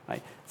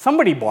 Right?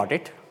 Somebody bought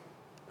it,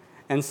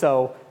 and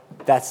so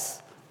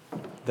that's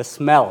the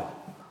smell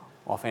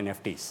of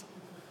NFTs.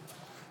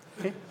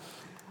 Okay?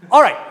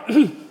 All right.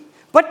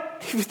 But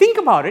if you think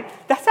about it,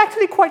 that's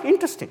actually quite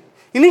interesting.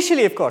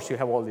 Initially, of course, you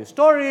have all these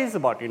stories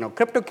about,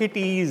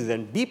 CryptoKitties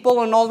and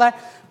Beeple and all that.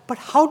 But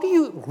how do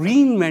you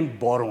reinvent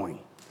borrowing?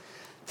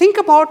 Think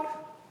about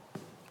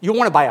you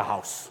want to buy a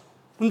house.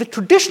 In the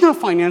traditional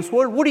finance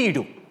world, what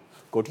do?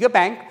 Go to your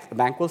bank. The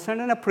bank will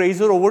send an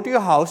appraiser over to your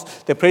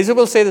house. The appraiser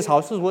will say this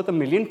house is worth £1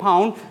 million.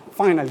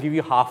 Fine, I'll give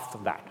you half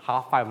of that,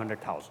 half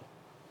 500,000,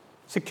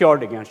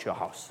 secured against your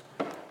house.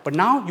 But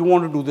now you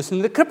want to do this in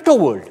the crypto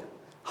world.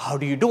 How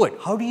do you do it?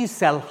 How do you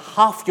sell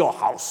half your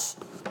house?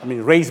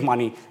 Raise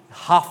money,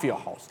 half your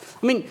house.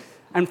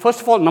 And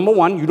first of all, number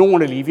one, you don't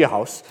want to leave your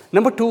house.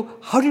 Number two,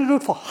 how do you do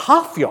it for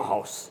half your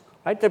house?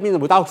 Right? That means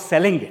without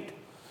selling it.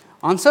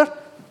 Answer,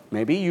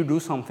 maybe you do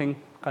something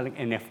called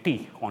an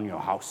NFT on your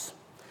house.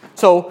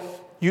 So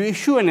you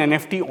issue an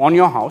NFT on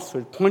your house,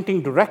 so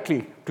pointing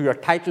directly to your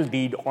title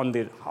deed on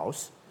the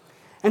house.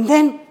 And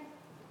then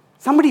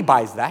somebody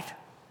buys that.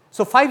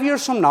 So 5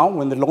 years from now,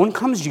 when the loan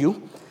comes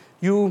due,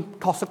 you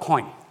toss a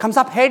coin. Comes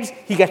up heads,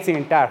 he gets the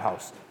entire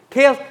house.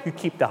 Tails, you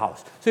keep the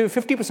house. So you have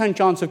 50%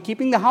 chance of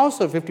keeping the house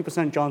or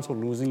 50% chance of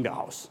losing the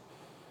house.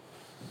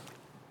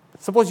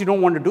 Suppose you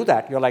don't want to do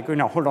that. You're like,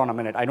 hold on a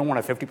minute. I don't want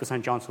a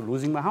 50% chance of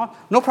losing my house.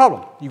 No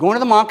problem. You go into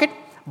the market,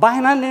 buy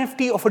an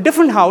NFT of a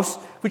different house,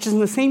 which is in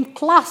the same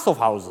class of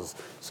houses.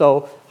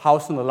 So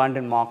house in the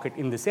London market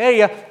in this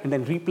area, and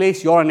then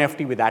replace your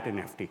NFT with that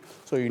NFT.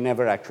 So you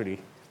never actually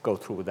go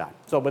through with that.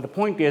 So, but the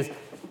point is,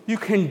 you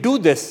can do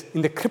this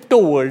in the crypto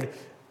world,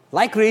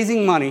 like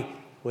raising money,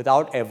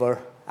 without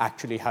ever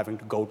actually having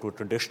to go to a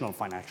traditional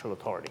financial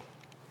authority.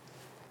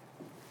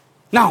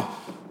 Now,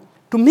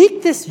 to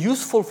make this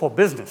useful for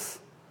business,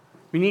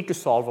 we need to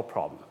solve a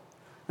problem.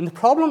 And the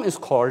problem is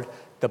called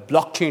the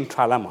blockchain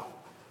trilemma.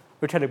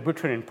 Richard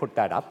Buterin put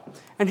that up.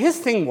 And his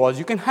thing was,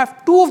 you can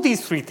have two of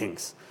these three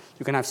things.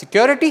 You can have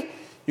security,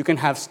 you can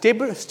have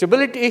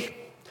stability,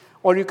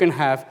 or you can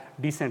have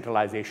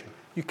decentralization.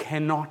 You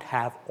cannot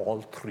have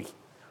all three.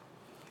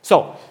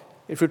 So,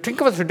 if you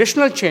think of a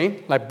traditional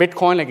chain, like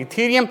Bitcoin, like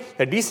Ethereum,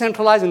 they're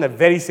decentralized and they're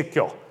very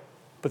secure,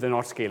 but they're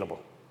not scalable.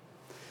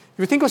 If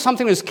you think of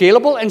something that's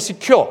scalable and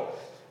secure,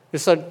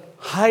 it's a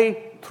high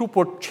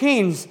throughput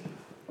chains,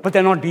 but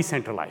they're not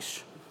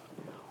decentralized.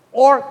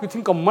 Or you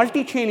think of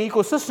multi-chain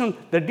ecosystem,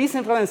 they're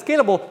decentralized and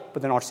scalable,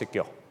 but they're not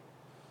secure.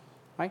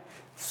 Right?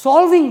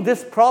 Solving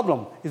this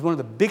problem is one of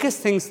the biggest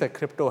things that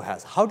crypto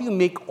has. How do you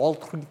make all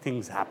three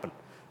things happen?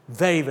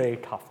 Very, very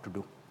tough to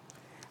do.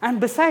 And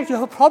besides, you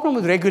have a problem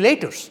with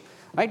regulators.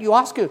 Right? You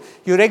ask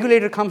your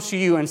regulator comes to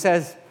you and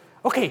says,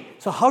 okay,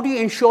 so how do you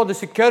ensure the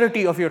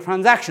security of your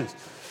transactions?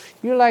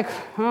 You're like,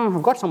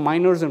 I've got some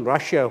miners in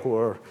Russia who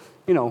are,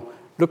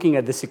 looking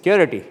at the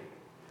security.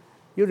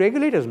 Your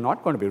regulator is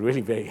not going to be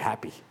really very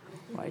happy,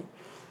 right?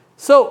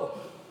 So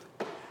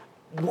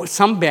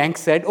some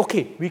banks said,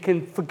 okay, we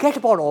can forget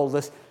about all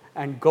this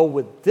and go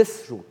with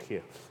this route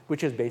here,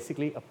 which is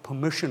basically a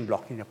permission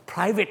blockchain, a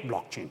private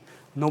blockchain,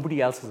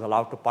 Nobody else is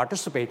allowed to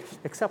participate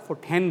except for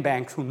 10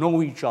 banks who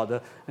know each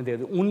other, and they're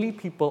the only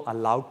people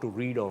allowed to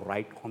read or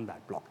write on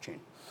that blockchain.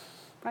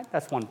 Right?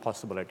 That's one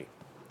possibility.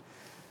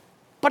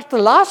 But the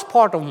last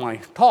part of my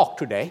talk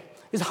today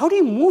is how do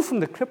you move from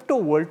the crypto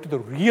world to the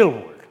real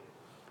world?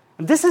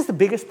 And this is the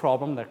biggest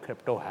problem that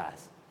crypto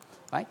has.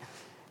 Right?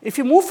 If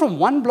you move from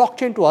one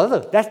blockchain to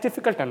another, that's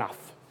difficult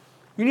enough.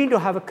 You need to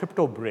have a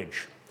crypto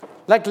bridge.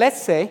 Like,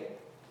 let's say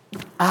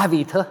I have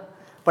Ether,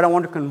 but I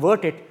want to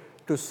convert it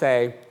to,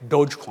 say,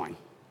 Dogecoin.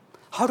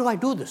 How do I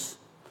do this?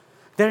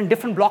 They're in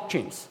different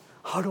blockchains.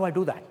 How do I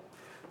do that?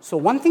 So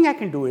one thing I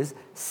can do is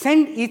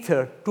send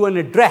Ether to an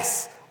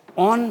address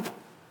on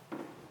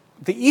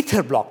the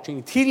Ether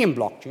blockchain, Ethereum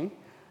blockchain.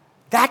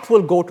 That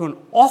will go to an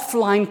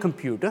offline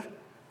computer.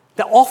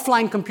 The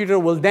offline computer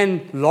will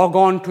then log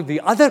on to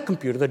the other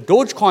computer, the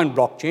Dogecoin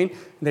blockchain,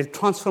 and they'll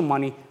transfer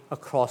money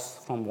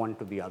across from one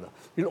to the other.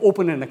 It'll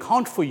open an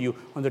account for you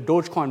on the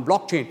Dogecoin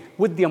blockchain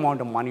with the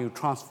amount of money you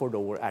transferred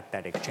over at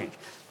that exchange.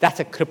 That's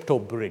a crypto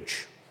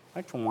bridge,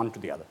 right, from one to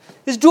the other.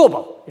 It's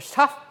doable. It's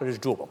tough, but it's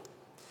doable.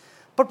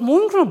 But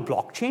moving from a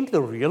blockchain to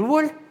the real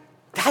world,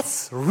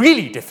 that's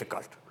really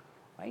difficult,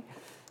 right?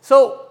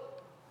 So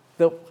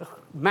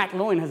Matt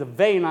Lowen has a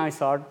very nice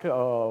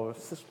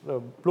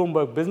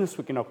Bloomberg Business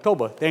Week in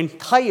October. The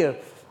entire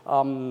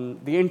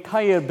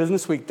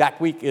Business Week that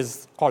week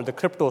is called the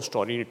Crypto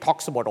Story. It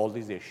talks about all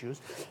these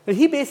issues. And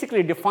he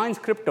basically defines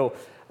crypto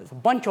as a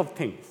bunch of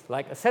things,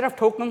 like a set of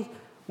tokens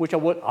which are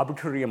worth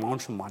arbitrary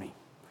amounts of money,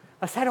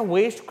 a set of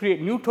ways to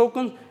create new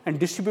tokens and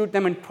distribute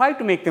them and try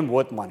to make them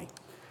worth money,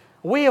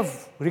 a way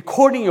of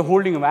recording your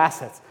holding of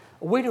assets,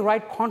 a way to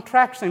write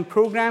contracts and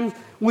programs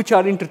which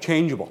are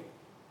interchangeable.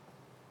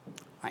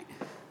 Right?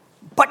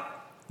 But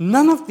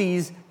none of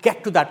these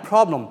get to that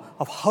problem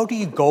of how do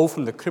you go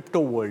from the crypto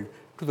world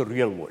to the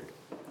real world.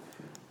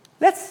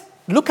 Let's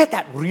look at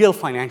that real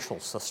financial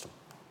system.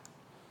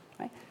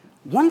 Right?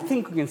 One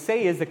thing we can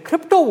say is the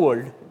crypto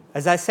world,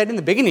 as I said in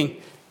the beginning,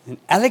 is an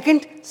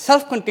elegant,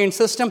 self-contained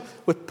system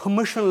with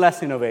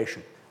permissionless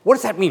innovation. What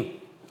does that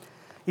mean?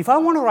 If I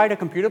want to write a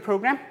computer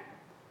program,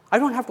 I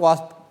don't have to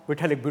ask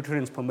Vitalik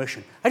Buterin's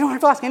permission. I don't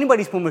have to ask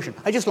anybody's permission.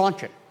 I just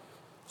launch it.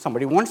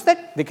 Somebody wants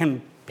that, they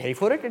can pay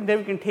for it, and then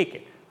we can take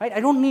it. Right? I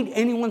don't need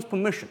anyone's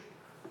permission.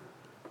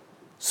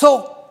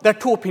 So there are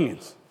two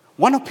opinions.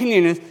 One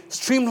opinion is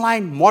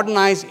streamlined,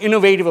 modernized,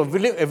 innovative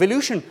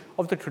evolution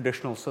of the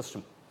traditional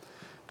system.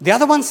 The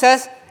other one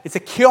says it's a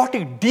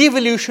chaotic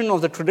devolution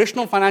of the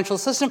traditional financial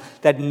system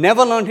that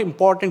never learned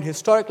important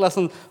historic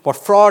lessons about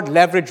fraud,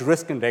 leverage,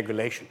 risk, and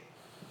regulation.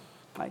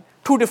 Right?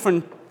 Two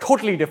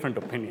totally different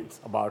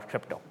opinions about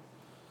crypto.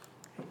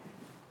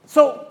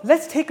 So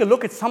let's take a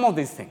look at some of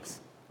these things.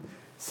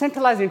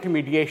 Centralized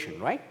intermediation,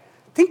 right?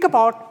 Think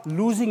about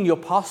losing your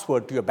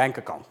password to your bank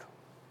account.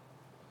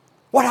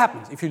 What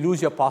happens if you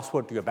lose your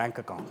password to your bank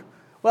account?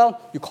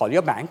 Well, you call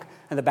your bank,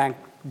 and the bank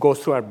goes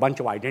through a bunch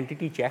of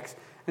identity checks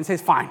and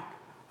says, fine,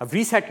 I've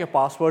reset your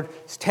password,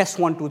 it's test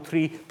 1, 2,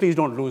 3, please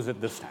don't lose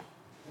it this time.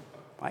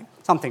 Right?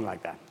 Something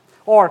like that.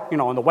 Or,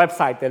 on the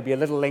website, there'll be a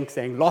little link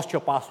saying, lost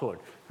your password.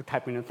 You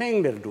type in a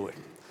thing, they'll do it.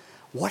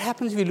 What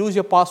happens if you lose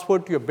your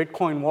password to your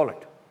Bitcoin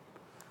wallet?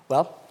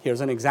 Well,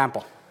 here's an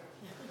example.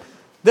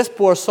 This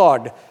poor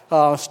sod,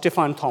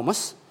 Stefan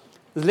Thomas,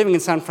 is living in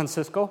San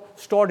Francisco,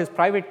 stored his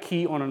private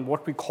key on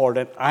what we call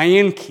an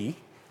iron key,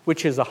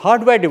 which is a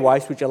hardware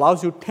device which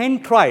allows you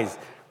 10 tries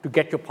to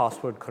get your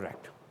password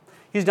correct.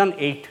 He's done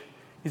 8.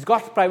 He's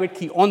got his private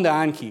key on the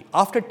iron key.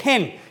 After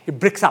 10, it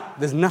bricks up.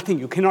 There's nothing.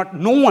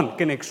 No one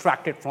can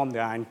extract it from the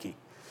iron key.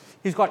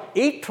 He's got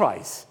 8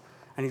 tries,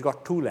 and he's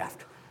got 2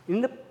 left.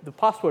 The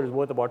password is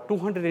worth about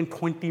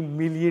 $220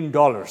 million.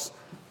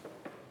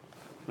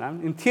 Now,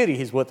 in theory,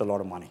 he's worth a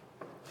lot of money.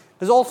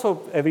 There's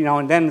also, every now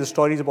and then, the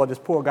stories about this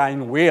poor guy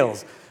in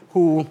Wales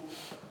who,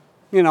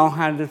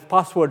 had his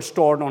password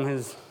stored on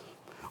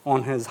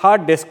his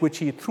hard disk, which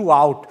he threw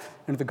out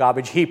into the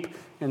garbage heap.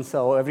 And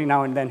so every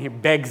now and then, he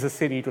begs the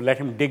city to let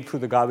him dig through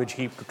the garbage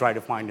heap to try to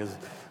find his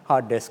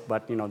hard disk.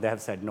 But, they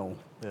have said no.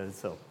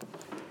 So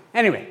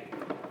anyway,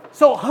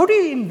 so how do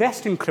you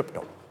invest in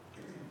crypto?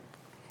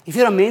 If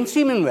you're a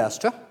mainstream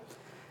investor,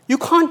 you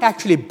can't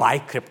actually buy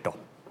crypto.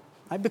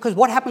 Right? Because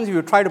what happens if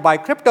you try to buy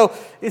crypto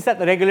is that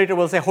the regulator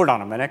will say, hold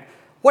on a minute,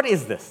 what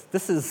is this?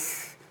 This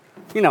is,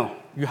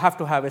 you have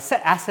to have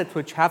assets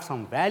which have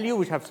some value,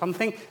 which have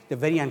something. They're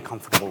very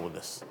uncomfortable with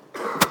this.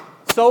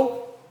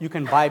 So you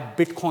can buy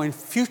Bitcoin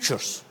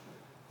futures.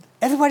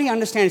 Everybody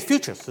understands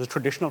futures. It's a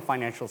traditional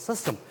financial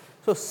system.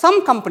 So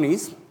some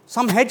companies,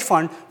 some hedge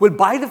fund, will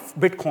buy the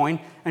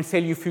Bitcoin and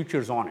sell you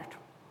futures on it.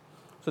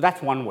 So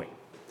that's one way.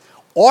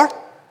 Or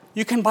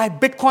you can buy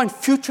Bitcoin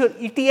future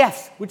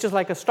ETFs, which is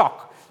like a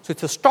stock. So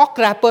it's a stock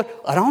wrapper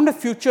around a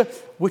future,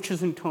 which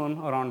is in turn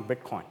around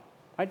Bitcoin.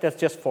 Right? That's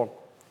just for.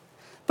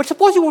 But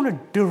suppose you want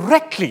to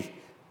directly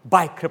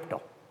buy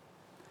crypto.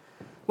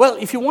 Well,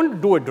 if you want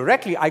to do it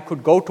directly, I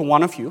could go to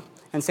one of you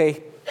and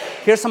say,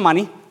 here's some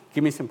money,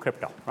 give me some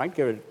crypto. Right?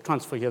 Give it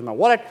transfer, here's my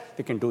wallet,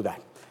 they can do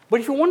that.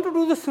 But if you want to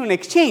do this through an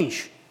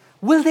exchange,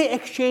 will the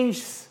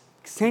exchange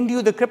send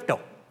you the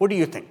crypto? What do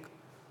you think?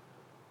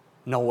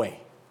 No way,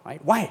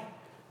 right? Why?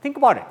 Think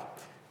about it.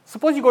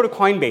 Suppose you go to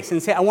Coinbase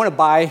and say, I want to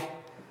buy,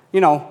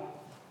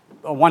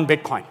 1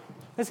 Bitcoin.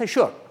 They say,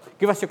 sure,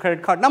 give us your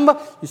credit card number.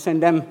 You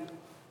send them,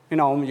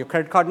 your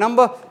credit card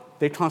number.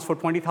 They transfer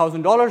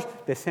 $20,000.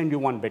 They send you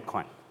 1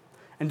 Bitcoin.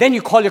 And then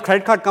you call your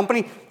credit card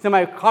company, say,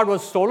 my card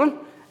was stolen,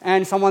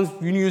 and someone's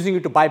using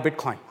it to buy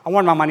Bitcoin. I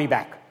want my money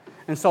back.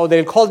 And so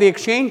they'll call the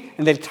exchange,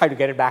 and they'll try to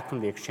get it back from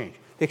the exchange.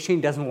 The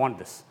exchange doesn't want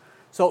this.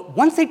 So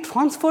once they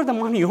transfer the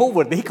money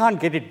over, they can't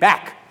get it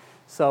back.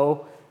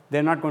 So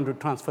they're not going to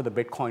transfer the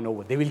Bitcoin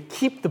over. They will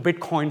keep the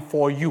Bitcoin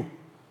for you.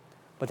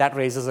 But that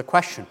raises a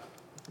question.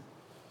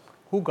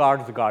 Who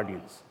guards the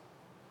guardians?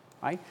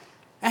 Right?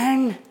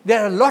 And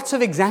there are lots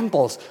of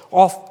examples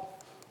of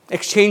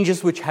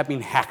exchanges which have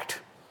been hacked.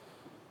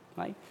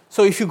 Right?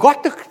 So if you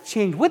got the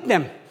exchange with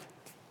them,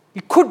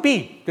 it could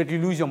be that you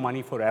lose your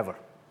money forever.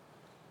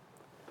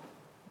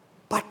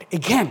 But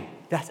again,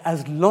 that's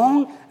as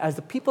long as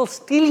the people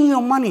stealing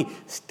your money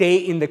stay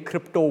in the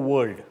crypto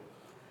world.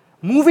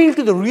 Moving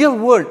to the real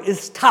world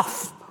is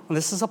tough. And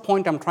this is a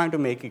point I'm trying to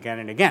make again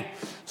and again.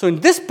 So in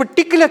this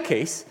particular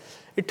case,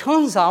 it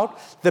turns out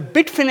the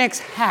Bitfinex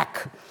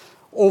hack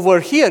over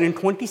here in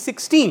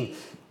 2016,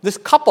 this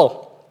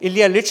couple,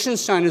 Ilya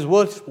Lichtenstein and his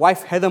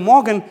wife Heather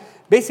Morgan,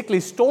 basically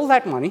stole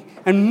that money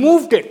and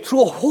moved it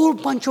through a whole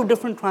bunch of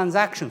different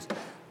transactions.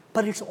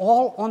 But it's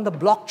all on the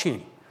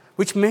blockchain,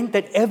 which meant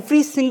that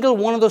every single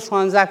one of those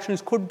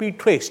transactions could be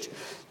traced.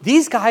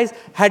 These guys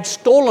had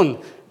stolen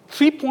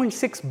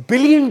 $3.6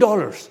 billion.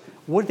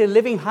 Were they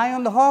living high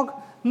on the hog?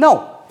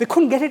 No, they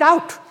couldn't get it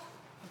out.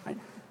 Right?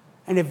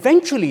 And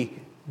eventually,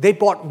 they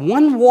bought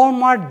one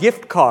Walmart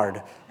gift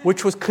card,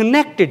 which was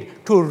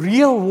connected to a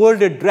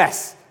real-world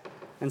address.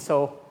 And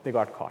so they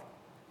got caught.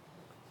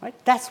 Right?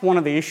 That's one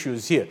of the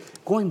issues here,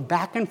 going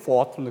back and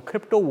forth from the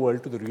crypto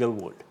world to the real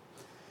world.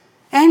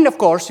 And of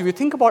course, if you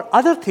think about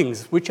other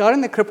things which are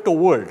in the crypto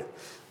world,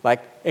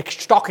 like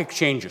stock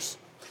exchanges.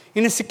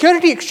 In a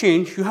security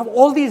exchange, you have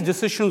all these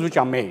decisions which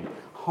are made.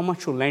 How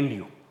much to lend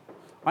you,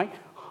 right?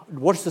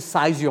 What's the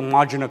size of your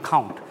margin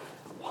account?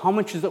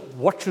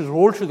 What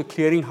role should the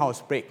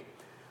clearinghouse play?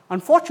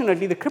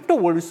 Unfortunately, the crypto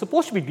world is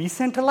supposed to be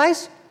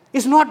decentralized.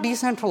 It's not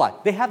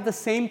decentralized. They have the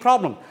same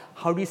problem.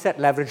 How do you set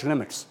leverage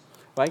limits,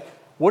 right?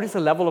 What is the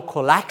level of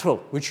collateral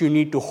which you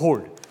need to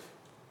hold?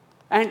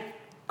 And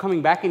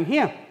coming back in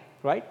here,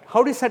 right?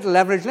 How do you set a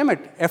leverage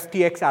limit?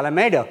 FTX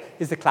Alameda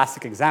is the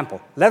classic example.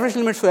 Leverage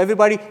limits for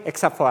everybody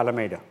except for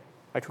Alameda.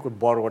 Right? You could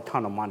borrow a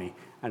ton of money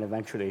and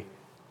eventually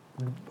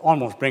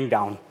almost bring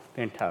down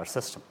the entire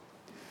system.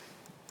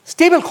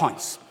 Stable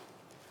coins.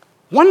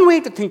 One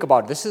way to think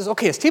about this is,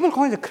 okay, a stable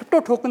coin, the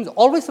crypto token is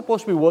always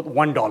supposed to be worth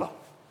 $1.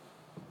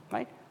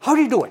 Right? How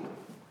do you do it?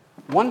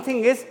 One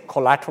thing is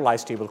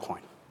collateralized stable coin.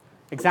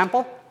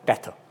 Example,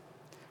 Tether.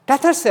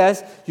 Tether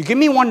says, you give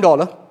me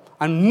 $1,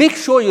 and make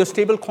sure your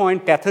stable coin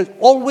Tether is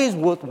always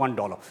worth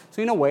 $1.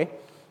 So in a way,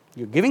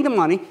 you're giving the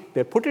money,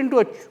 they put it into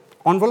an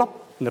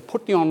envelope, and they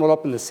put the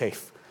envelope in the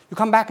safe. You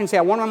come back and say,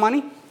 I want my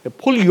money. They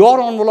pull your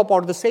envelope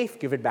out of the safe,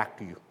 give it back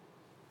to you.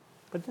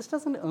 But this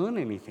doesn't earn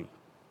anything.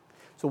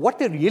 So what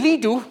they really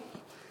do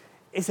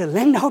is they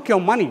lend out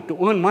your money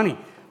to earn money.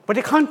 But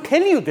they can't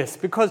tell you this,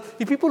 because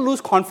if people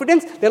lose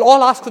confidence, they'll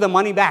all ask for the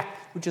money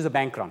back, which is a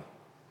bank run.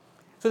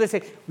 So they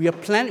say, we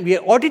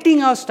are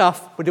auditing our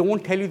stuff, but they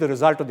won't tell you the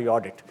result of the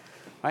audit.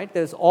 Right?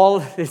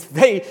 It's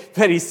very,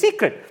 very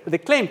secret. But they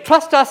claim,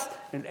 trust us,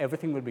 and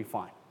everything will be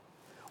fine.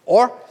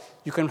 Or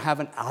you can have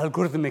an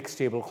algorithmic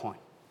stable coin.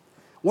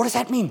 What does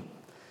that mean?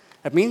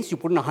 That means you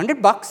put in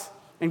 $100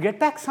 and get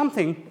back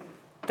something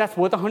that's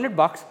worth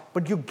 $100,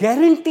 but you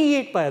guarantee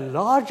it by a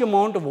large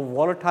amount of a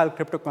volatile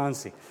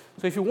cryptocurrency.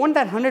 So if you want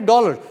that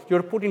 $100, you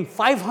have to put in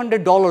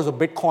 $500 of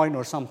Bitcoin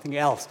or something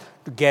else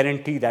to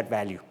guarantee that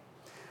value.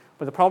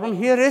 But the problem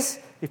here is,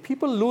 if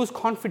people lose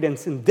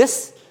confidence in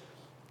this,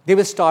 they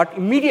will start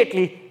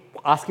immediately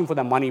asking for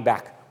their money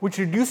back, which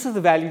reduces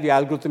the value of the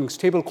algorithmic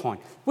stablecoin,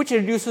 which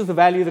reduces the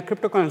value of the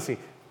cryptocurrency.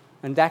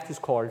 And that is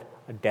called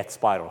a death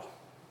spiral.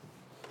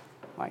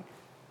 Right?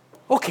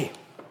 Okay,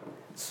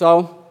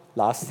 so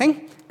last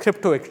thing,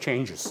 crypto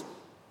exchanges.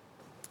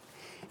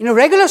 In a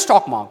regular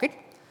stock market,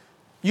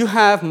 you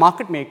have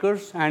market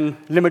makers and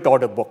limit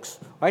order books.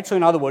 Right? So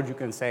in other words, you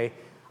can say,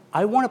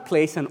 I want to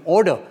place an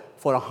order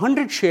for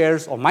 100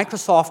 shares of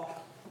Microsoft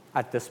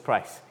at this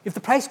price. If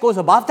the price goes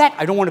above that,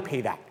 I don't want to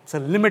pay that. It's a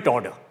limit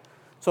order.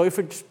 So if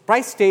its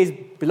price stays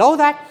below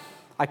that,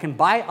 I can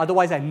buy,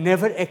 otherwise I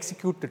never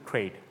execute the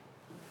trade.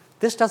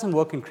 This doesn't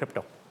work in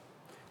crypto.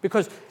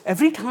 Because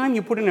every time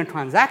you put in a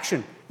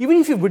transaction, even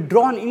if you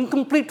withdraw an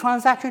incomplete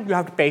transaction, you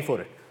have to pay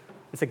for it.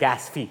 It's a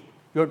gas fee.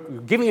 You're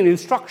giving an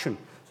instruction.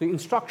 So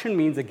instruction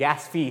means a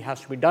gas fee has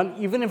to be done,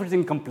 even if it's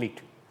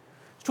incomplete.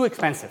 It's too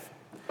expensive.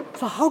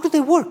 So how do they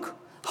work?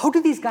 How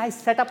do these guys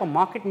set up a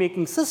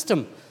market-making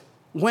system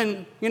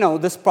when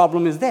this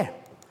problem is there?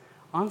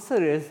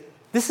 Answer is,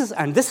 this is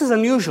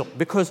unusual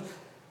because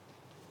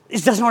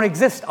it does not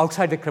exist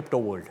outside the crypto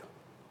world.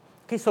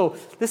 Okay, so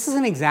this is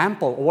an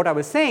example of what I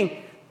was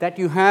saying, that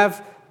you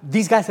have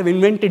these guys have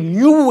invented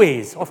new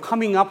ways of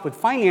coming up with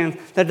finance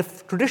that the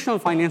traditional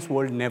finance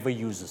world never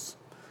uses.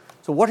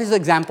 So what is the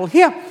example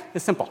here?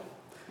 It's simple.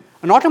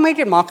 An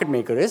automated market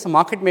maker is a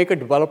market maker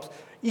develops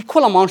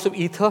equal amounts of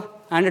Ether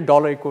and a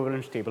dollar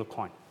equivalent stable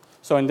coin.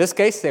 So in this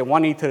case, say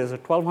 1 Ether is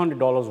at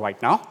 $1,200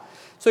 right now.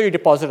 So you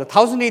deposit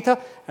 1,000 Ether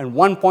and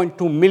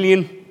 1.2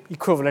 million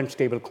equivalent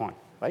stable coin,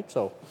 right?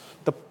 So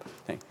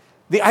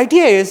the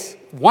idea is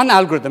one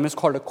algorithm is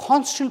called a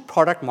constant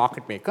product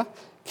market maker.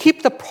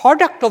 Keep the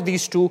product of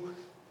these two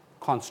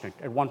constant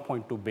at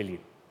 1.2 billion.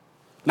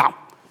 Now,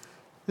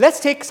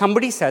 let's take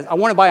somebody says, I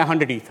want to buy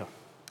 100 Ether.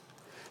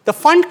 The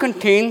fund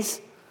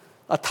contains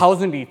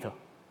 1,000 Ether.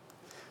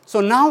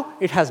 So now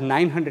it has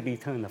 900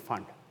 Ether in the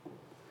fund.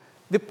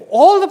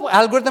 All the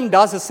algorithm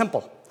does is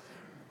simple.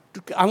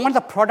 I want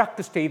the product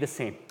to stay the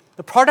same.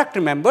 The product,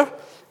 remember,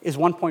 is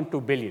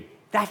 1.2 billion.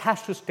 That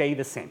has to stay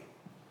the same.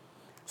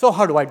 So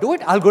how do I do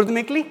it?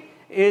 Algorithmically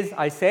is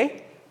I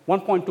say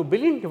 1.2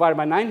 billion divided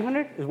by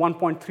 900 is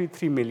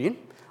 1.33 million.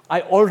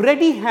 I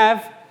already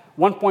have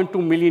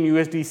 1.2 million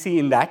USDC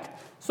in that.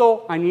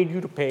 So I need you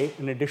to pay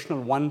an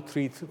additional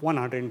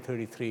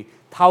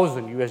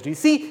 133,000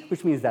 USDC,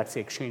 which means that's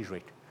the exchange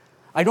rate.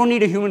 I don't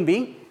need a human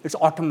being. It's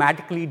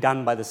automatically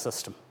done by the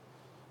system.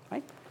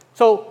 Right?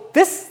 So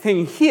this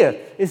thing here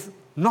is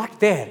not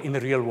there in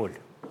the real world.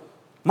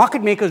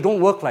 Market makers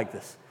don't work like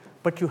this.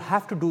 But you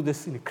have to do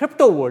this in a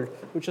crypto world,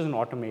 which is an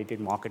automated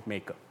market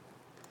maker.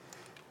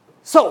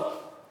 So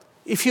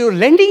if you're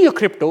lending your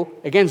crypto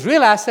against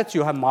real assets,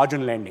 you have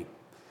margin lending.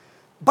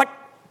 But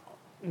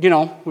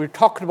we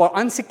talked about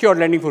unsecured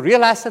lending for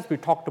real assets. We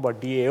talked about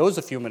DAOs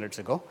a few minutes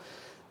ago.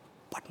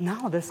 But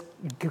now this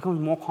becomes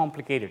more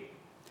complicated.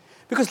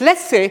 Because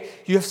let's say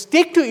you have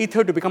staked your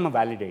Ether to become a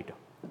validator.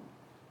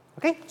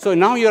 Okay? So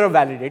now you're a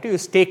validator. You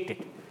staked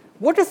it.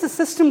 What does the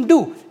system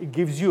do? It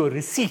gives you a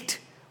receipt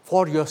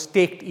for your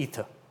staked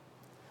Ether.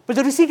 But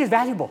the receipt is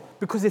valuable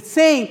because it's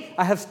saying,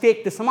 I have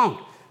staked this amount.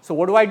 So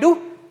what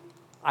do?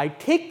 I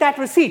take that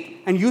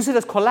receipt and use it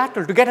as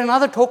collateral to get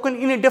another token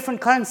in a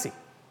different currency.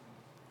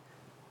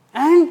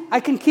 And I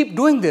can keep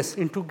doing this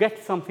to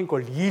get something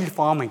called yield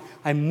farming.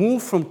 I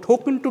move from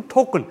token to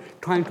token,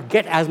 trying to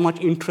get as much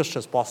interest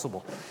as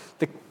possible.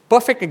 The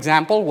perfect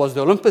example was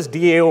the Olympus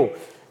DAO,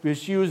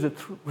 which used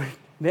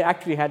they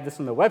actually had this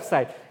on the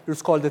website. It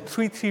was called the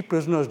 3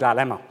 prisoners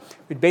dilemma.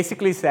 It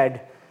basically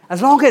said,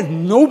 as long as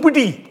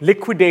nobody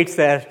liquidates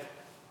their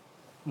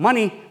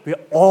money, we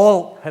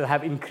all will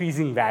have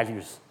increasing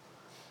values.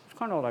 It's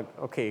kind of like,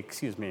 okay,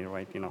 excuse me,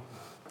 right,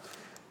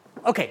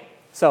 Okay,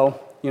 so,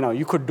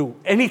 you could do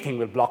anything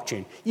with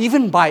blockchain,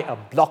 even buy a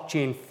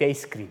blockchain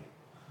face cream.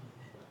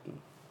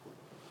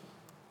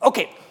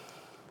 Okay.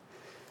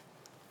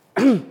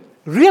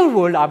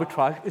 Real-world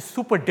arbitrage is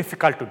super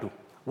difficult to do.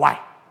 Why?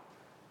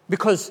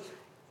 Because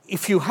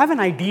if you have an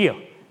idea,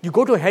 you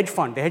go to a hedge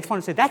fund, the hedge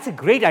fund says, that's a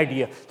great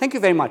idea, thank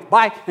you very much,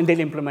 bye, and they'll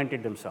implement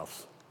it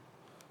themselves.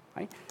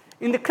 Right?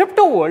 In the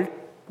crypto world,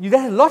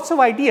 there are lots of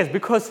ideas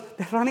because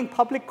they're running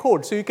public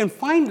code, so you can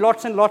find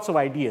lots and lots of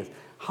ideas.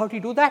 How do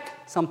you do that?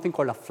 Something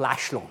called a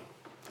flash loan.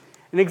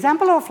 An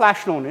example of a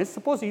flash loan is,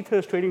 suppose Ether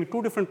is trading at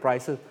two different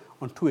prices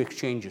on two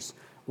exchanges.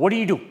 What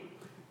do?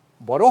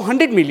 Borrow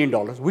 $100 million,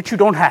 which you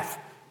don't have.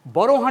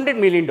 Borrow $100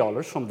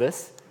 million from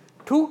this.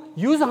 To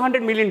use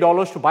 $100 million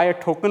to buy a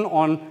token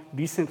on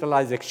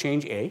decentralized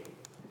exchange A,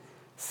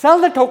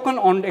 sell the token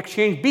on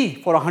exchange B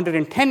for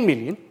 $110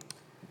 million,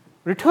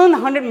 return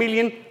 $100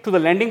 million to the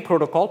lending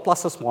protocol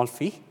plus a small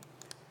fee,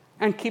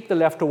 and keep the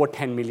leftover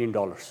 $10 million.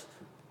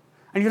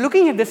 And you're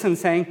looking at this and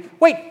saying,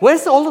 wait,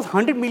 where's all those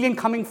 $100 million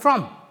coming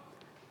from?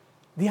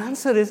 The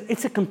answer is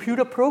it's a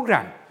computer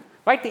program.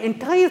 Right? The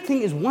entire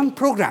thing is one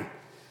program.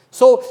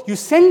 So you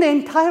send the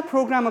entire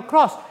program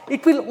across.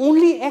 It will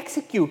only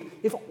execute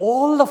if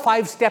all the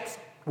 5 steps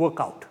work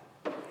out.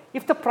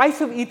 If the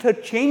price of Ether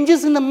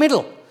changes in the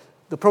middle,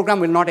 the program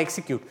will not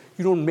execute.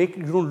 You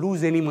don't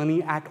lose any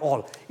money at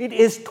all. It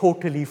is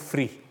totally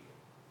free.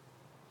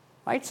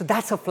 Right? So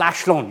that's a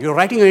flash loan. You're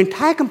writing an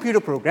entire computer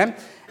program,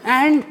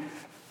 and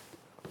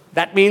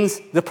that means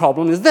the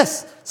problem is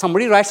this.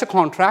 Somebody writes a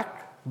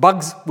contract,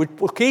 bugs, which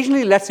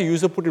occasionally lets a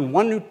user put in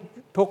one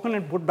token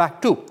and put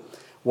back 2.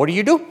 What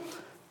do?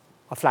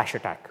 A flash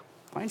attack.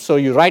 Right? So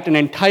you write an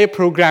entire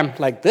program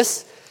like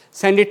this,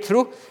 send it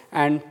through,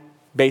 and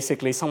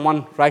basically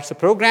someone writes a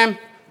program,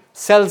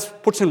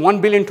 puts in 1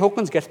 billion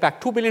tokens, gets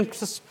back 2 billion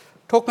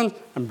tokens,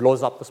 and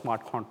blows up the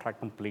smart contract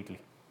completely.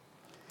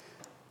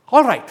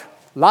 All right,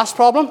 last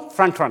problem,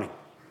 front running.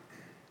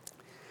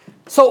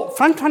 So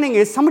front running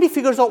is somebody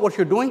figures out what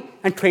you're doing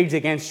and trades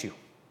against you.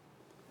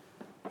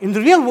 In the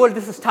real world,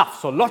 this is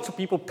tough. So lots of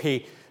people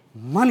pay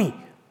money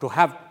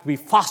to be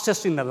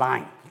fastest in the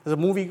line.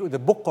 There's the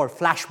book called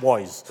Flash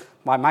Boys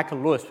by Michael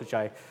Lewis, which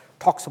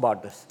talks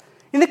about this.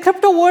 In the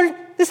crypto world,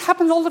 this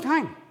happens all the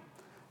time.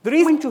 The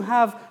reason to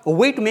have a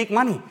way to make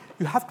money,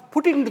 you have to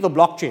put it into the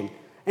blockchain,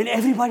 and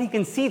everybody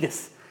can see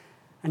this.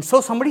 And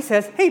so somebody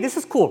says, hey, this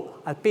is cool.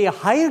 I'll pay a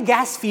higher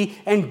gas fee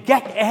and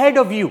get ahead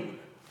of you.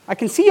 I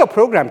can see your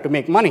program to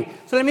make money,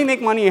 so let me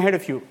make money ahead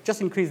of you.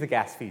 Just increase the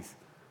gas fees.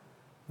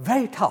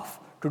 Very tough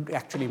to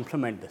actually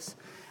implement this.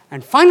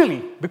 And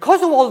finally,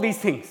 because of all these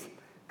things,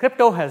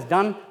 crypto has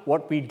done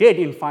what we did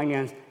in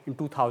finance in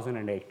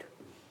 2008.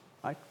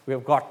 Right? We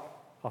have got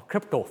a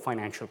crypto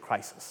financial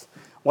crisis.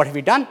 What have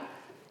we done?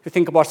 If you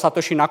think about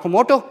Satoshi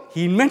Nakamoto,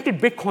 he invented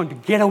Bitcoin to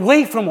get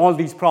away from all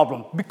these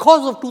problems.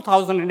 Because of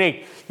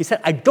 2008, he said,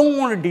 I don't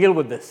want to deal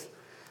with this.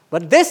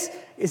 But this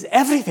is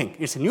everything.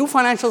 It's a new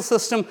financial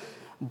system.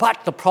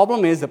 But the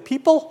problem is the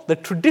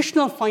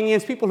traditional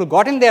finance people who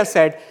got in there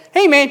said,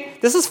 hey, man,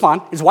 this is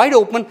fun. It's wide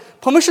open,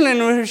 permissionless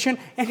innovation,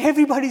 and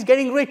everybody's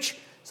getting rich.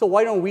 So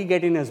why don't we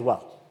get in as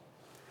well?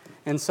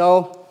 And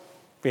so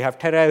we have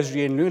Terra,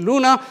 SG, and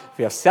Luna.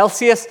 We have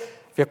Celsius.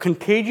 We have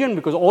Contagion,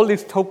 because all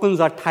these tokens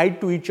are tied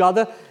to each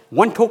other.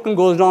 One token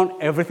goes down,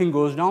 everything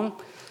goes down.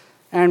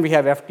 And we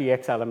have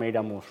FTX,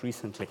 Alameda most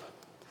recently.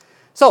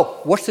 So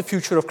what's the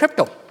future of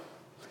crypto?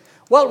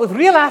 Well, with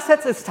real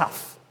assets, it's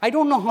tough. I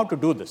don't know how to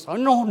do this.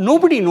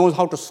 Nobody knows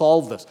how to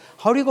solve this.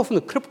 How do you go from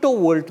the crypto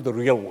world to the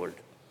real world?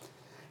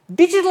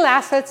 Digital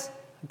assets,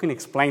 you can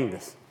explain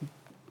this.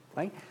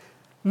 Right?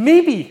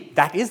 Maybe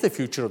that is the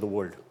future of the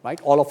world. Right?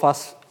 All of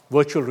us,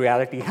 virtual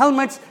reality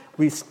helmets,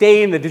 we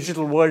stay in the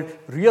digital world.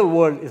 Real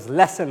world is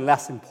less and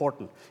less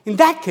important. In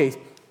that case,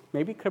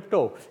 maybe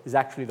crypto is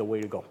actually the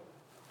way to go.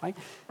 Right?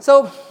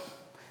 So,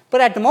 but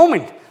at the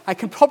moment, I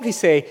can probably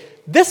say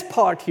this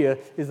part here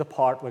is the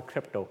part where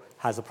crypto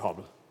has a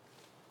problem.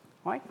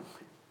 Right?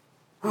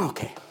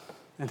 Okay,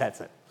 and that's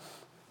it.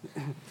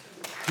 Do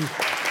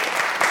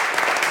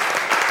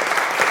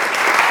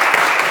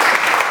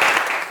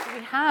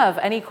we have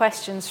any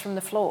questions from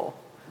the floor?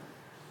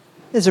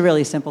 This is a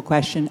really simple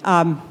question.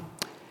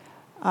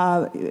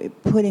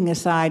 Putting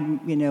aside,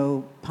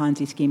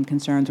 Ponzi scheme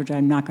concerns, which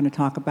I'm not going to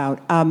talk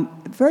about, a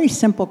very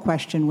simple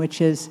question,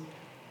 which is,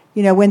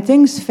 when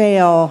things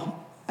fail,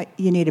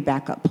 you need a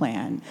backup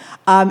plan.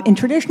 In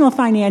traditional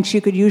finance,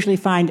 you could usually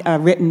find a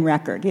written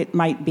record. It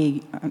might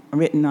be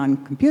written on a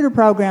computer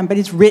program, but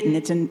it's written.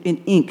 It's in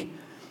ink.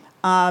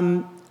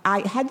 I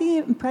had the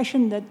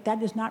impression that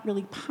that is not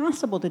really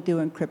possible to do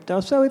in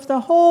crypto. So if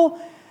the whole,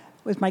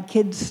 what my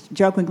kids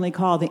jokingly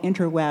call the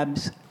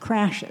interwebs,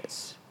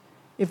 crashes,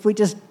 if we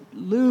just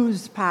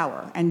lose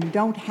power and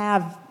don't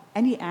have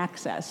any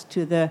access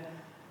to the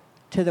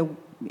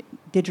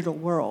digital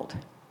world,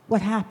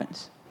 what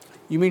happens?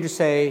 You mean to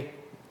say,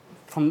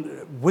 from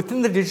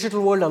within the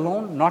digital world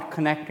alone, not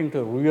connecting to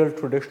the real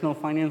traditional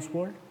finance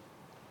world?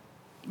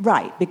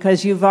 Right,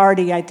 because you've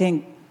already, I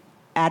think,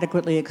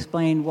 adequately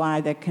explained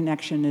why that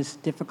connection is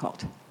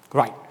difficult.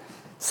 Right.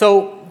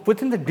 So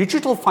within the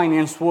digital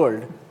finance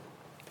world,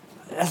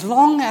 as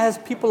long as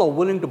people are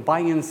willing to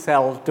buy and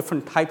sell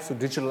different types of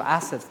digital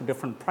assets for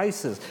different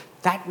prices,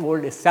 that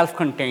world is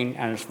self-contained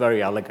and it's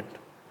very elegant.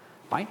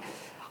 Right?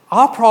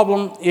 Our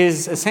problem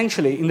is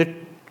essentially,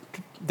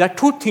 there are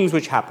two things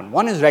which happen.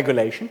 One is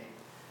regulation.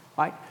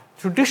 Right?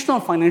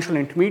 Traditional financial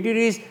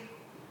intermediaries,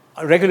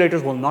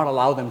 regulators will not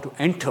allow them to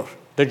enter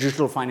the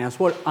digital finance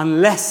world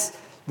unless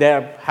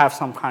they have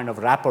some kind of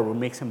wrapper which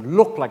makes them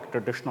look like a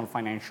traditional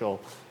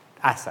financial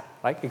asset.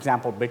 Right?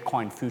 Example,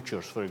 Bitcoin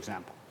futures, for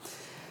example.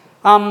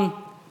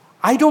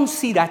 I don't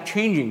see that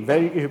changing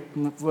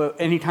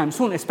anytime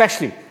soon,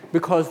 especially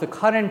because the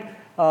current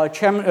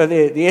chairman,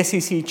 the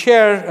SEC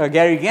chair,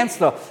 Gary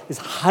Gensler, is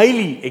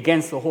highly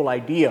against the whole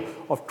idea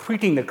of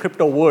treating the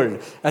crypto world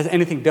as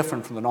anything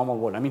different from the normal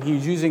world. I mean,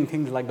 he's using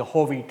things like the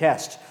Howey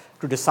test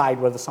to decide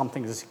whether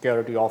something is a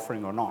security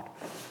offering or not.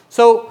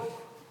 So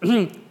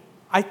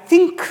I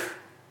think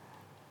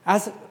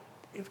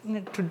in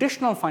a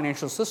traditional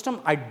financial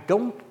system, I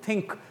don't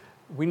think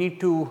we need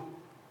to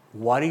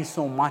worry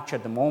so much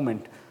at the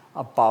moment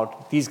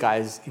about these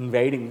guys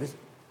invading this.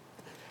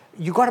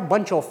 You got a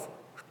bunch of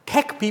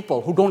tech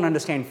people who don't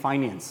understand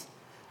finance,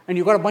 and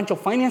you got a bunch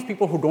of finance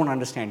people who don't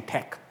understand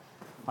tech,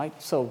 right?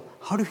 So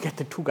how do you get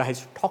the two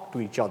guys to talk to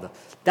each other?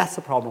 That's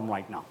the problem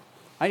right now.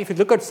 Right? If you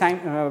look at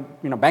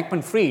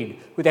Bankman-Fried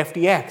with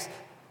FTX,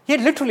 he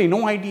had literally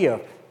no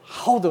idea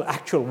how the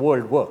actual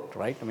world worked,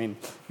 right? I mean,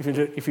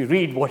 if you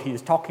read what he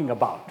is talking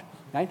about,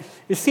 right?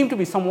 It seemed to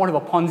be somewhat of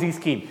a Ponzi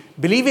scheme.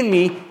 Believe in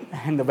me,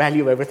 and the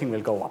value of everything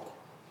will go up.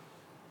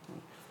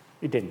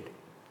 It didn't.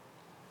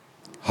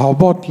 How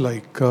about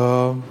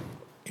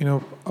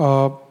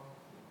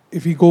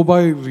if we go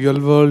by real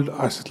world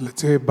assets,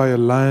 let's say by a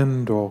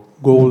land or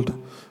gold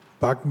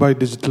backed by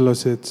digital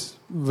assets,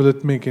 will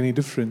it make any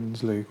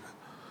difference? Like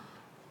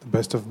the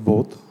best of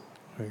both?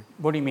 Right?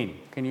 What do you mean?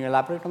 Can you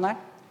elaborate on that?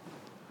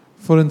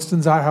 For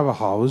instance, I have a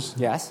house.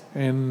 Yes.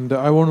 And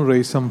I want to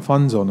raise some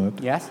funds on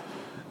it. Yes.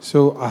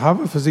 So I have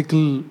a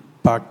physical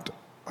backed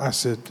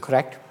asset.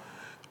 Correct.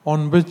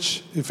 On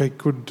which, if I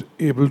could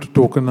able to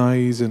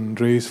tokenize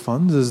and raise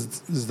funds,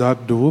 is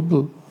that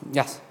doable?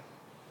 Yes.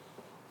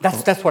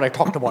 That's what I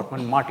talked about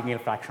when martingale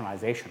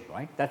fractionalization,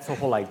 right? That's the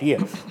whole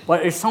idea.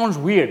 But it sounds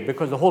weird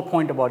because the whole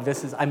point about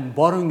this is I'm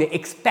borrowing the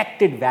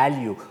expected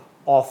value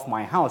of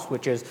my house,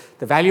 which is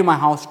the value of my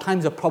house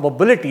times the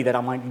probability that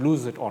I might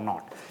lose it or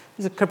not.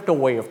 It's a crypto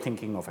way of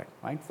thinking of it,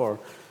 right? For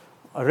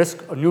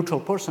a neutral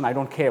person, I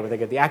don't care whether they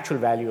get the actual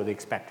value or the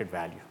expected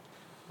value.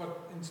 But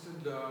instead,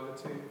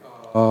 let's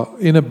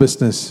say, in a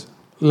business,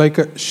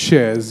 like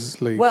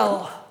shares, like...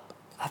 Well,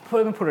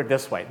 let me put it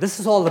this way. This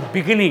is all the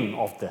beginning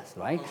of this,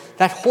 right?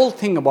 That whole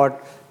thing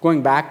about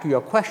going back to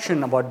your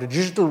question about the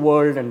digital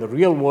world and the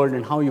real world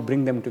and how you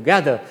bring them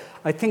together,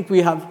 I think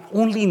we have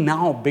only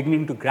now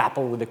beginning to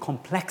grapple with the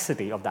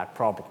complexity of that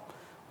problem,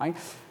 right?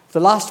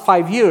 The last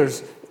 5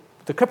 years,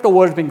 the crypto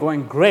world's been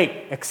going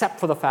great, except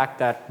for the fact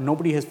that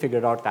nobody has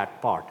figured out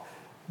that part.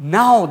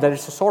 Now that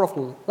it's a sort of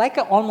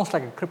almost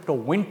like a crypto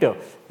winter,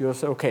 you'll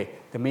say, okay,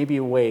 there may be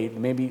a way, there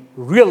may be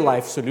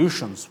real-life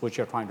solutions which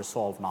you're trying to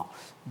solve now.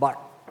 But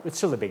it's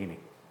still the beginning.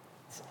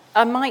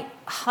 I might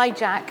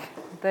hijack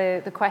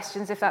the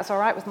questions, if that's all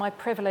right, with my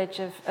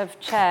privilege of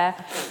chair.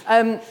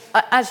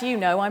 As you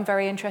know, I'm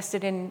very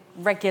interested in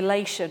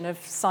regulation of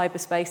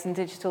cyberspace and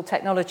digital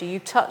technology. You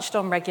touched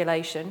on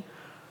regulation.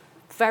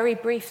 Very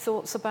brief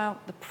thoughts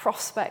about the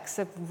prospects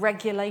of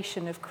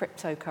regulation of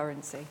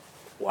cryptocurrency.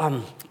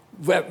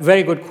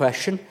 Very good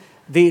question.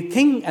 The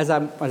thing, as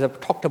I've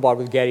talked about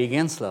with Gary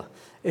Gensler,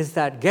 is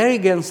that Gary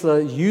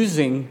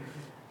Gensler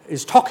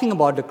is talking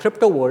about the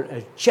crypto world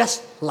as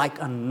just like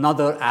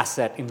another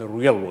asset in the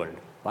real world,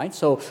 right?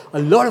 So a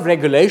lot of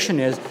regulation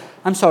is,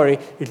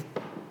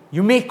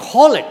 you may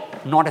call it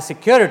not a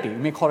security, you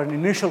may call it an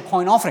initial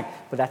coin offering,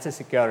 but that's a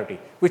security,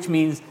 which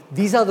means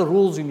these are the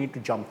rules you need to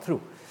jump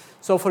through.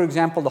 So for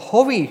example, the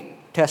Howey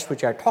test,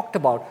 which I talked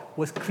about,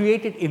 was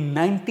created in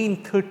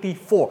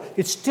 1934.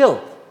 It's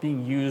still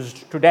being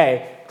used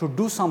today to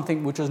do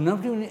something which was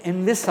never even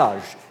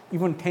envisaged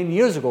even 10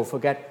 years ago,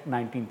 forget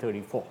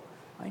 1934.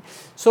 Right?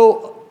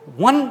 So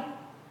one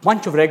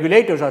bunch of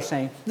regulators are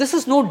saying, this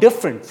is no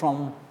different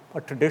from a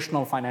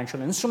traditional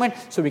financial instrument,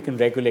 so we can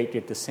regulate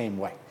it the same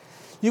way.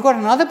 You've got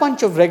another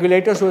bunch of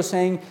regulators who are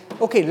saying,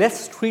 okay,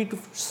 let's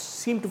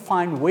seem to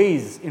find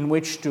ways in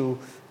which to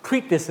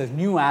treat this as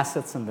new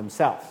assets in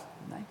themselves.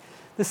 Right?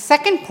 The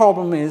second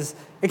problem is,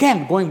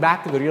 again, going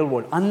back to the real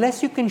world,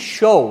 unless you can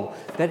show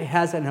that it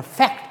has an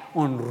effect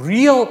on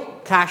real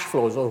cash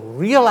flows or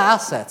real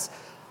assets,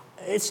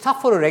 it's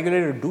tough for a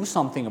regulator to do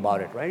something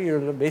about it, right?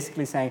 You're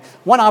basically saying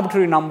one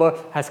arbitrary number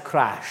has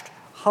crashed.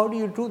 How do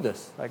you do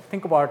this? Like,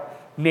 think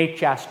about Nate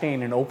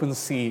Chastain and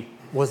OpenSea.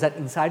 Was that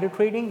insider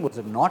trading? Was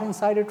it not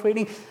insider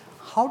trading?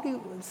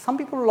 Some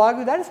people will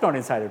argue that it's not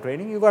insider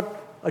trading. You've got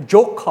a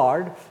joke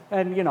card,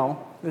 and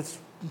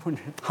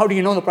how do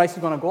you know the price is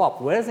going to go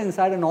up? Where's the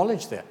insider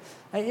knowledge there?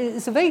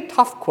 It's a very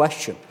tough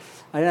question.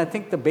 And I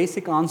think the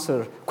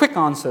quick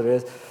answer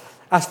is,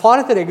 as far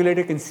as the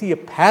regulator can see a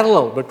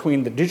parallel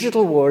between the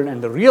digital world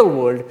and the real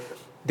world,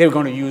 they're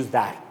going to use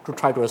that to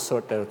try to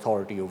assert their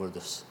authority over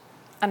this.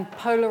 And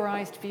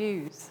polarized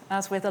views,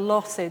 as with a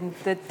lot in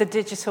the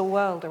digital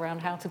world around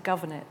how to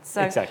govern it.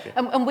 So, exactly.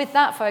 And with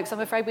that, folks, I'm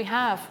afraid we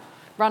have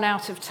run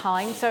out of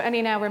time. So it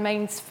only now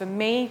remains for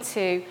me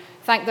to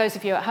thank those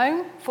of you at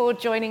home for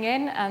joining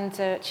in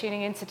and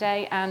tuning in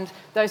today, and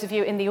those of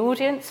you in the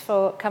audience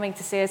for coming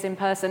to see us in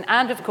person,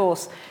 and of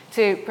course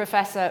to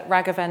Professor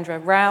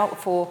Raghavendra Rao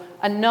for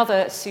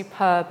another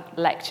superb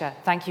lecture.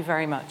 Thank you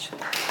very much.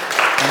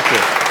 Thank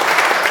you.